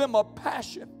 Give them a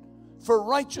passion for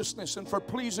righteousness and for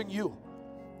pleasing you.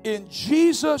 In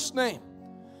Jesus' name,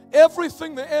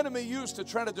 everything the enemy used to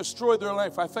try to destroy their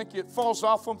life, I thank you it falls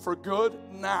off them for good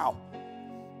now.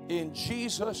 In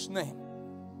Jesus' name,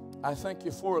 I thank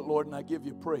you for it, Lord, and I give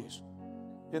you praise.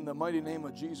 In the mighty name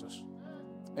of Jesus.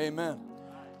 Amen.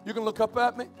 You can look up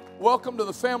at me. Welcome to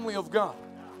the family of God.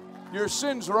 Your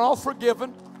sins are all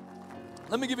forgiven.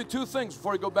 Let me give you two things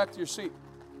before you go back to your seat.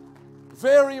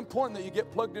 Very important that you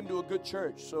get plugged into a good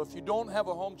church. So if you don't have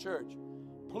a home church,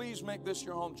 please make this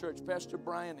your home church. Pastor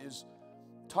Brian is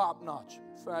top-notch,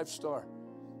 5-star.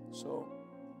 So,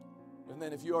 and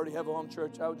then if you already have a home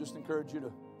church, I would just encourage you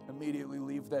to immediately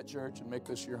leave that church and make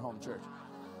this your home church.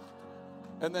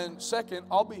 And then second,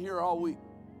 I'll be here all week.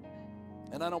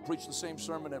 And I don't preach the same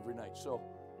sermon every night. So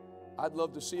I'd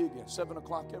love to see you again, 7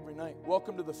 o'clock every night.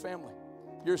 Welcome to the family.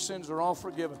 Your sins are all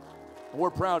forgiven. And we're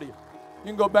proud of you. You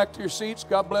can go back to your seats.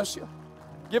 God bless you.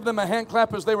 Give them a hand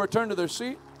clap as they return to their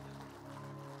seat.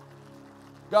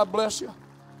 God bless you.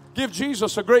 Give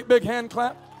Jesus a great big hand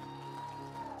clap.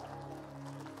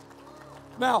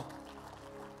 Now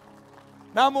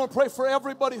I'm going to pray for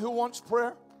everybody who wants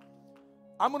prayer.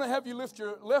 I'm going to have you lift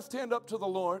your left hand up to the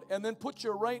Lord and then put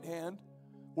your right hand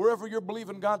wherever you're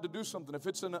believing God to do something. If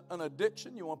it's an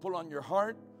addiction, you want to put it on your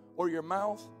heart or your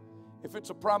mouth. If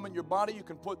it's a problem in your body, you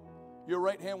can put your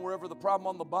right hand wherever the problem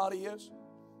on the body is.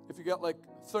 If you got like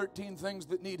 13 things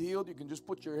that need healed, you can just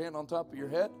put your hand on top of your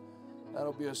head.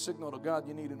 That'll be a signal to God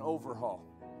you need an overhaul.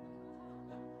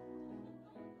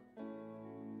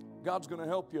 God's going to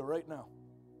help you right now.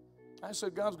 I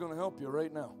said God's going to help you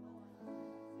right now.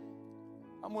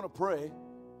 I'm going to pray,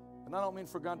 and I don't mean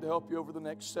for God to help you over the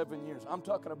next 7 years. I'm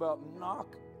talking about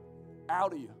knock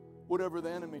out of you whatever the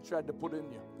enemy tried to put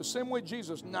in you. The same way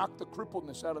Jesus knocked the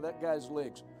crippledness out of that guy's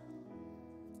legs.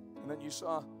 And then you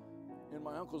saw in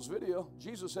my uncle's video,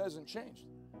 Jesus hasn't changed.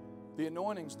 The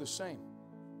anointing's the same.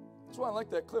 That's why I like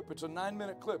that clip. It's a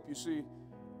 9-minute clip. You see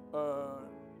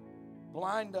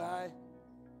blind eye,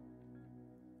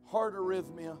 heart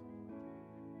arrhythmia,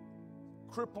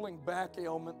 crippling back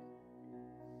ailment.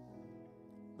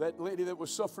 That lady that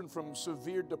was suffering from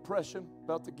severe depression,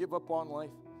 about to give up on life.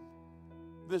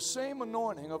 The same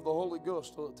anointing of the Holy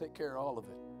Ghost will take care of all of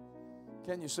it.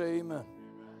 Can you say amen?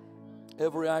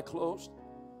 Every eye closed.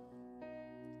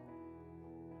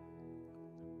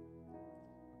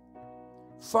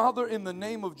 Father, in the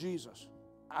name of Jesus,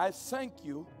 I thank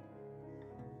you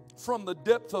from the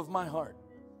depth of my heart.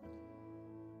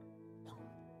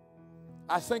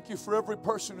 I thank you for every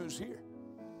person who's here.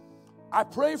 I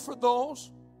pray for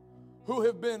those who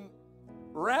have been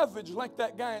ravaged like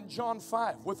that guy in John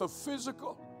 5 with a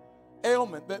physical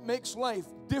ailment that makes life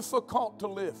difficult to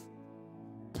live,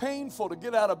 painful to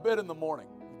get out of bed in the morning,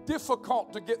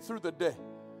 difficult to get through the day.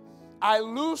 I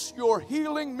loose your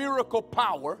healing miracle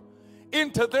power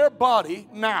into their body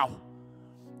now.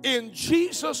 In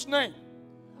Jesus' name,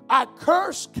 I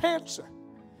curse cancer.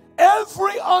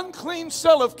 Every unclean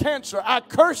cell of cancer, I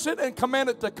curse it and command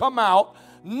it to come out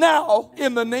now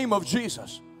in the name of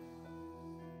Jesus.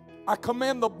 I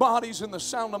command the bodies in the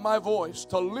sound of my voice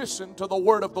to listen to the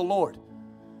word of the Lord.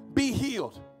 Be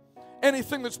healed.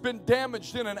 Anything that's been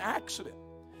damaged in an accident,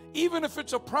 even if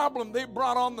it's a problem they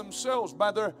brought on themselves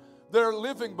by their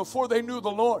living before they knew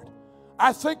the Lord.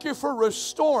 I thank you for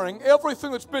restoring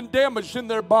everything that's been damaged in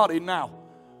their body now.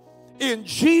 In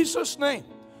Jesus' name,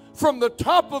 from the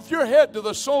top of your head to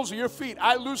the soles of your feet,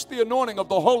 I loose the anointing of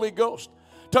the Holy Ghost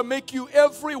to make you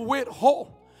every whit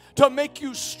whole, to make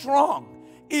you strong.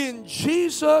 In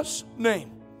Jesus'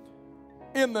 name.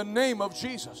 In the name of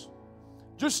Jesus.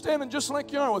 Just standing just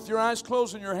like you are with your eyes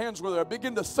closed and your hands where they are.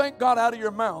 Begin to thank God out of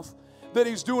your mouth that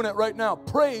He's doing it right now.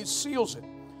 Praise seals it.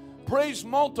 Praise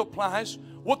multiplies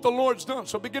what the Lord's done.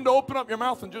 So begin to open up your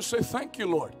mouth and just say, thank you,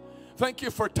 Lord. Thank you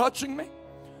for touching me.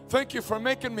 Thank you for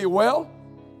making me well.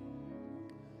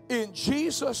 In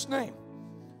Jesus' name.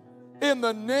 In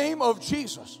the name of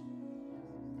Jesus.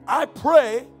 I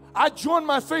pray, I join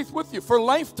my faith with you for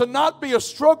life to not be a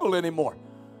struggle anymore.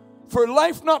 For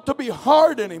life not to be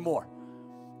hard anymore.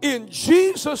 In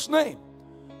Jesus' name.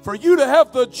 For you to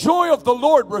have the joy of the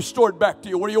Lord restored back to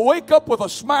you, where you wake up with a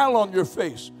smile on your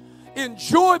face.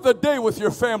 Enjoy the day with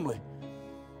your family.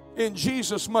 In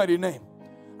Jesus' mighty name.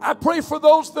 I pray for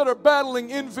those that are battling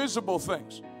invisible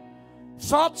things.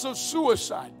 Thoughts of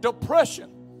suicide, depression,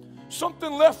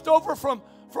 something left over from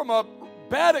a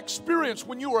bad experience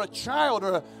when you were a child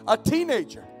or a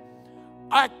teenager.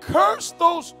 I curse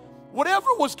those, whatever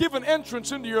was given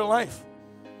entrance into your life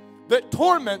that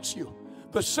torments you.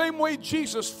 The same way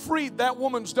Jesus freed that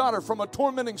woman's daughter from a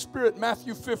tormenting spirit,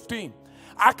 Matthew 15.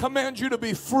 I command you to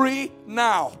be free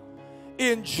now.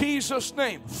 In Jesus'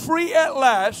 name. Free at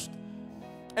last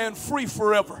and free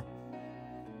forever.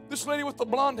 This lady with the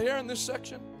blonde hair in this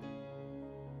section,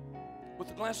 with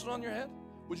the glasses on your head,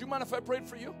 would you mind if I prayed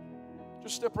for you?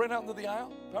 Just step right out into the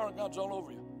aisle. The power of God's all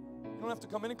over you. You don't have to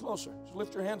come any closer. Just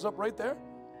lift your hands up right there.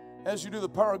 As you do, the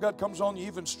power of God comes on you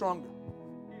even stronger.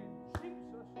 In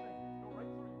Jesus' name. Go right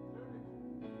through you. There it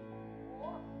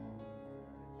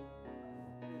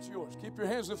is. It's yours. Keep your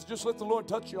hands lifted. Just let the Lord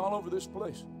touch you all over this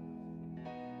place.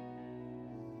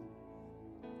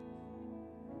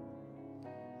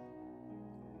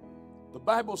 The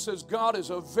Bible says God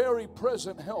is a very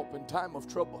present help in time of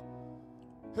trouble.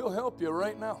 He'll help you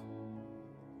right now.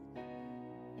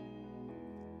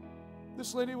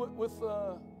 This lady with let's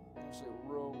see,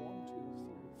 row 1, 2,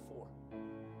 3, 4.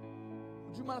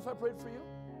 Would you mind if I prayed for you?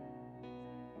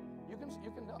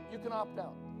 You can opt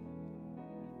out.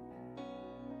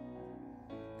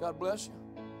 God bless you.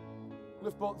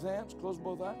 Lift both hands, close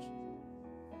both eyes.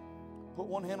 Put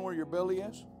one hand where your belly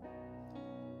is.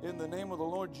 In the name of the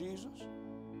Lord Jesus.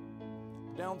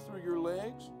 Down through your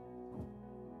legs.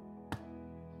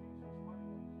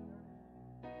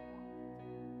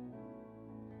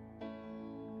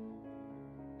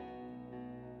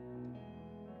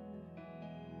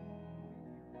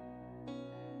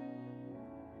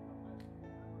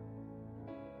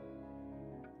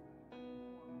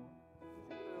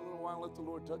 Let the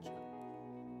Lord touch you.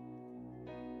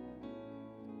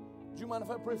 Do you mind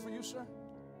if I pray for you, sir?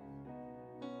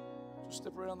 Just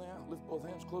step right on the aisle. Lift both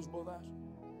hands. Close both eyes.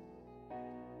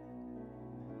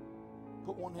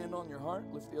 Put one hand on your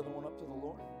heart. Lift the other one up to the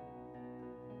Lord.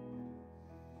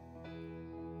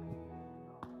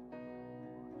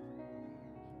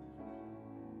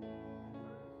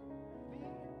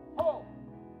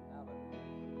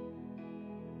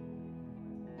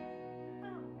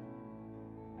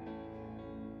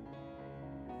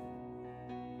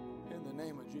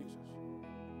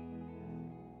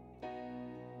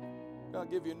 God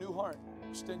give you a new heart.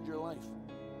 Extend your life.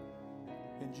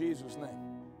 In Jesus' name.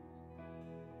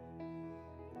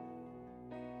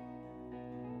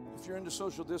 If you're into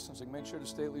social distancing, make sure to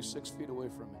stay at least 6 feet away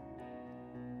from me.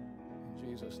 In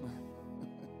Jesus' name.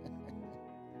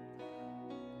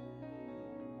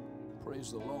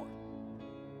 Praise the Lord.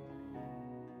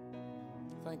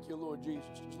 Thank you, Lord Jesus.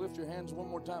 Just lift your hands one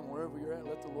more time wherever you're at.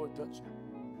 Let the Lord touch you.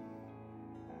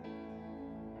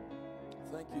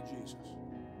 Thank you, Jesus.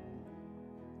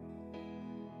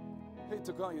 I hate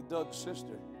to call you Doug's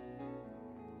sister,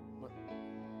 but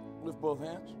lift both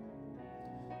hands.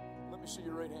 Let me see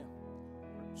your right hand.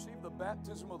 Receive the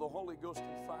baptism of the Holy Ghost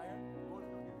in fire. The Lord's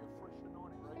going to give you a fresh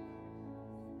anointing right now.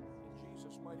 In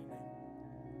Jesus' mighty name.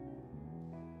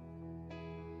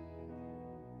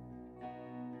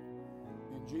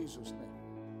 In Jesus' name.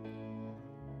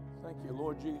 Thank you,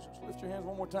 Lord Jesus. Lift your hands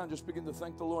one more time. Just begin to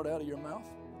thank the Lord out of your mouth.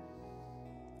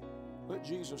 Let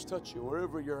Jesus touch you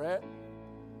wherever you're at.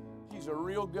 He's a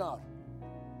real God,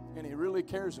 and He really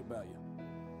cares about you.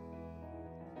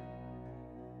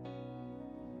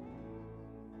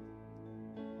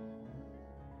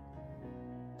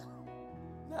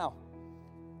 Now,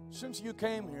 since you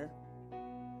came here,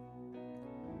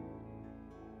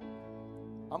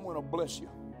 I'm going to bless you.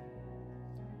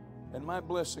 And my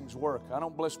blessings work. I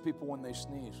don't bless people when they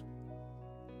sneeze.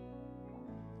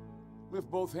 Lift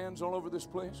both hands all over this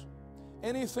place.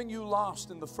 Anything you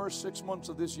lost in the first 6 months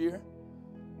of this year,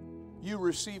 you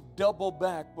receive double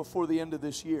back before the end of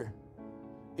this year.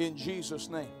 In Jesus'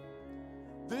 name.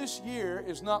 This year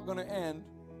is not going to end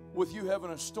with you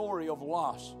having a story of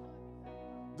loss.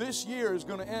 This year is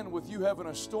going to end with you having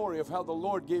a story of how the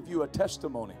Lord gave you a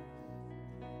testimony.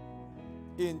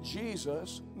 In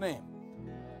Jesus' name.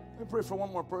 Let me pray for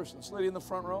one more person. This lady in the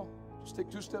front row, just take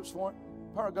 2 steps forward.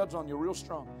 Power of God's on you real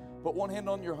strong. Put one hand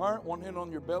on your heart, one hand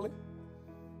on your belly.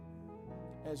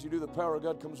 As you do, the power of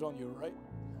God comes on you right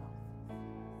now.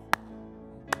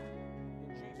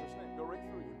 In Jesus' name, go right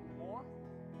through you. More.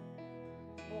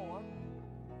 More.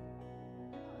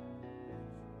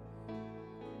 In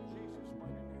Jesus'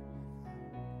 mighty name.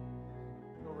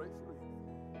 Go right through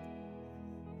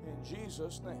you. In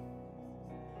Jesus' name.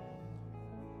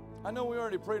 I know we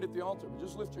already prayed at the altar, but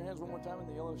just lift your hands one more time in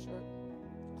the yellow shirt.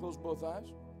 Close both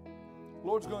eyes.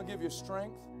 Lord's going to give you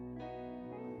strength.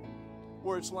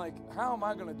 Where it's like, how am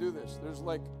I going to do this? There's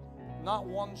like not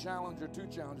one challenge or 2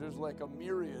 challenges. There's like a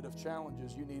myriad of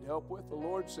challenges you need help with. The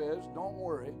Lord says, don't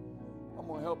worry. I'm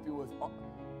going to help you with.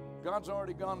 God's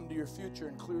already gone into your future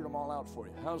and cleared them all out for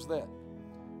you. How's that?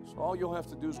 So all you'll have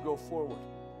to do is go forward.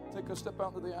 Take a step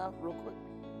out into the aisle real quick.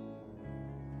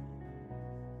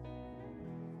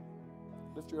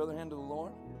 Lift your other hand to the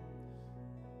Lord.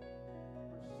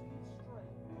 Receive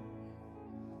strength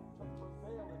to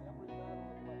prevail in every battle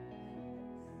of life.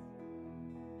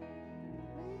 Be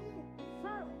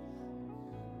fearless.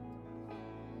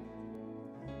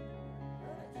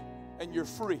 And you're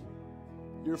free.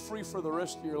 You're free for the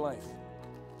rest of your life.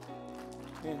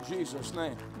 In Jesus'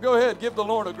 name. Go ahead, give the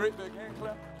Lord a great big hand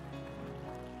clap.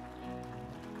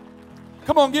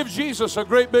 Come on, give Jesus a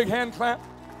great big hand clap.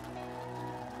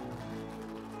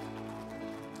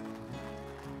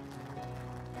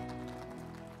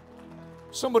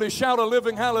 Somebody shout a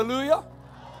living hallelujah.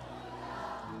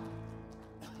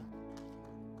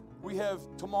 We have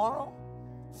tomorrow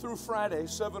through Friday,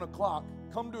 7 o'clock.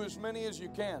 Come to as many as you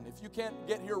can. If you can't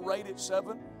get here right at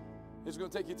 7, it's going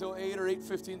to take you till 8 or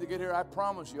 8:15 to get here. I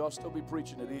promise you I'll still be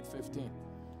preaching at 8:15.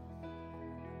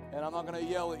 And I'm not going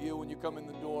to yell at you when you come in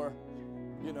the door,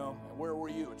 you know, where were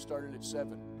you? It started at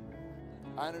 7.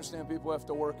 I understand people have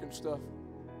to work and stuff.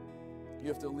 You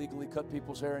have to legally cut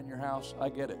people's hair in your house. I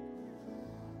get it.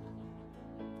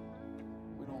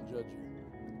 We don't judge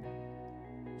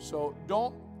you. So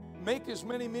don't make as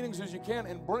many meetings as you can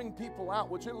and bring people out,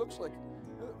 which it looks like,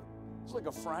 it's like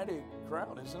a Friday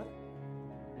crowd, isn't it?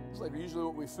 It's like usually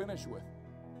what we finish with.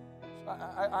 So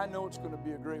I know it's going to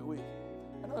be a great week.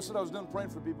 I know I said I was done praying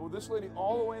for people. This lady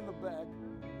all the way in the back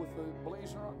with the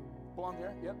blazer on, blonde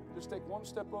hair, yep. Just take one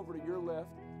step over to your left.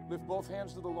 Lift both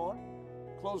hands to the Lord.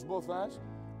 Close both eyes.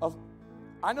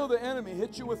 I know the enemy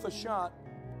hit you with a shot.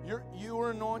 You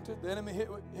were anointed. The enemy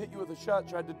hit you with a shot,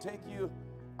 tried to take you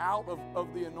out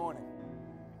of the anointing.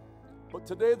 But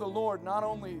today the Lord not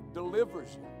only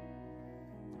delivers you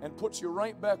and puts you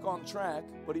right back on track,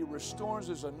 but He restores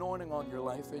His anointing on your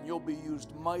life, and you'll be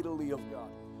used mightily of God.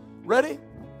 Ready?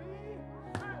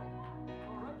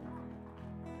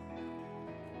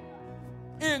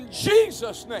 In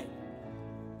Jesus' name.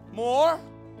 More,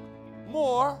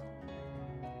 more,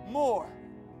 more.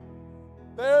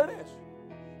 There it is.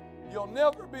 You'll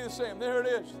never be the same. There it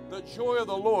is. The joy of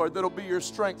the Lord that'll be your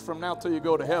strength from now till you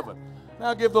go to heaven.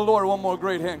 Now give the Lord one more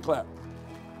great hand clap.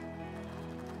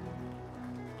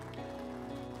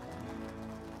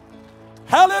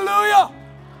 Hallelujah.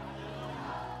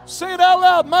 Say it out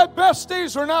loud. My best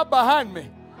days are not behind me.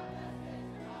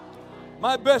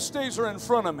 My best days are in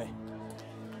front of me.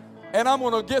 And I'm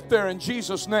going to get there in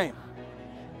Jesus' name.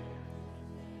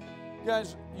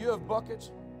 Guys, you have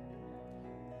buckets.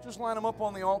 Just line them up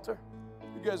on the altar.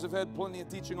 You guys have had plenty of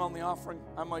teaching on the offering.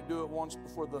 I might do it once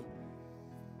before the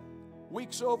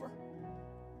week's over.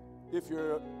 If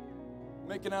you're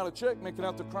making out a check, making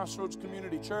out the Crossroads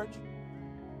Community Church.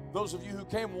 Those of you who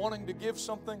came wanting to give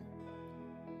something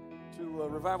to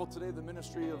Revival Today, the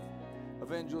ministry of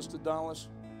Evangelist Dallas,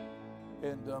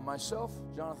 and myself,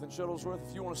 Jonathan Shuttlesworth.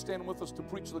 If you want to stand with us to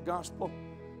preach the gospel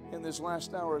in this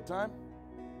last hour of time,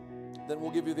 then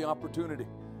we'll give you the opportunity.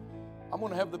 I'm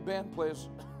going to have the band play us.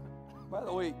 By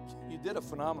the way, you did a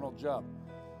phenomenal job.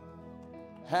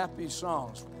 Happy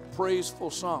songs, praiseful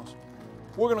songs.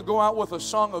 We're going to go out with a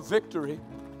song of victory,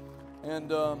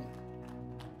 and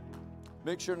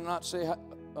make sure to not say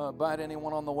bye to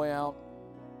anyone on the way out.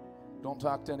 Don't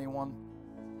talk to anyone.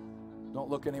 Don't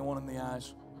look anyone in the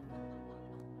eyes.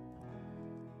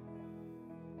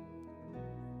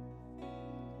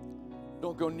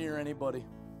 Don't go near anybody.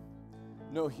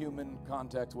 No human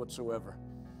contact whatsoever.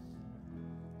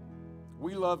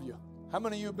 We love you. How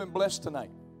many of you have been blessed tonight?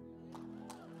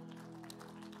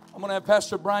 I'm going to have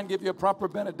Pastor Brian give you a proper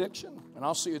benediction, and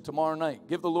I'll see you tomorrow night.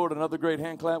 Give the Lord another great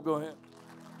hand clap. Go ahead.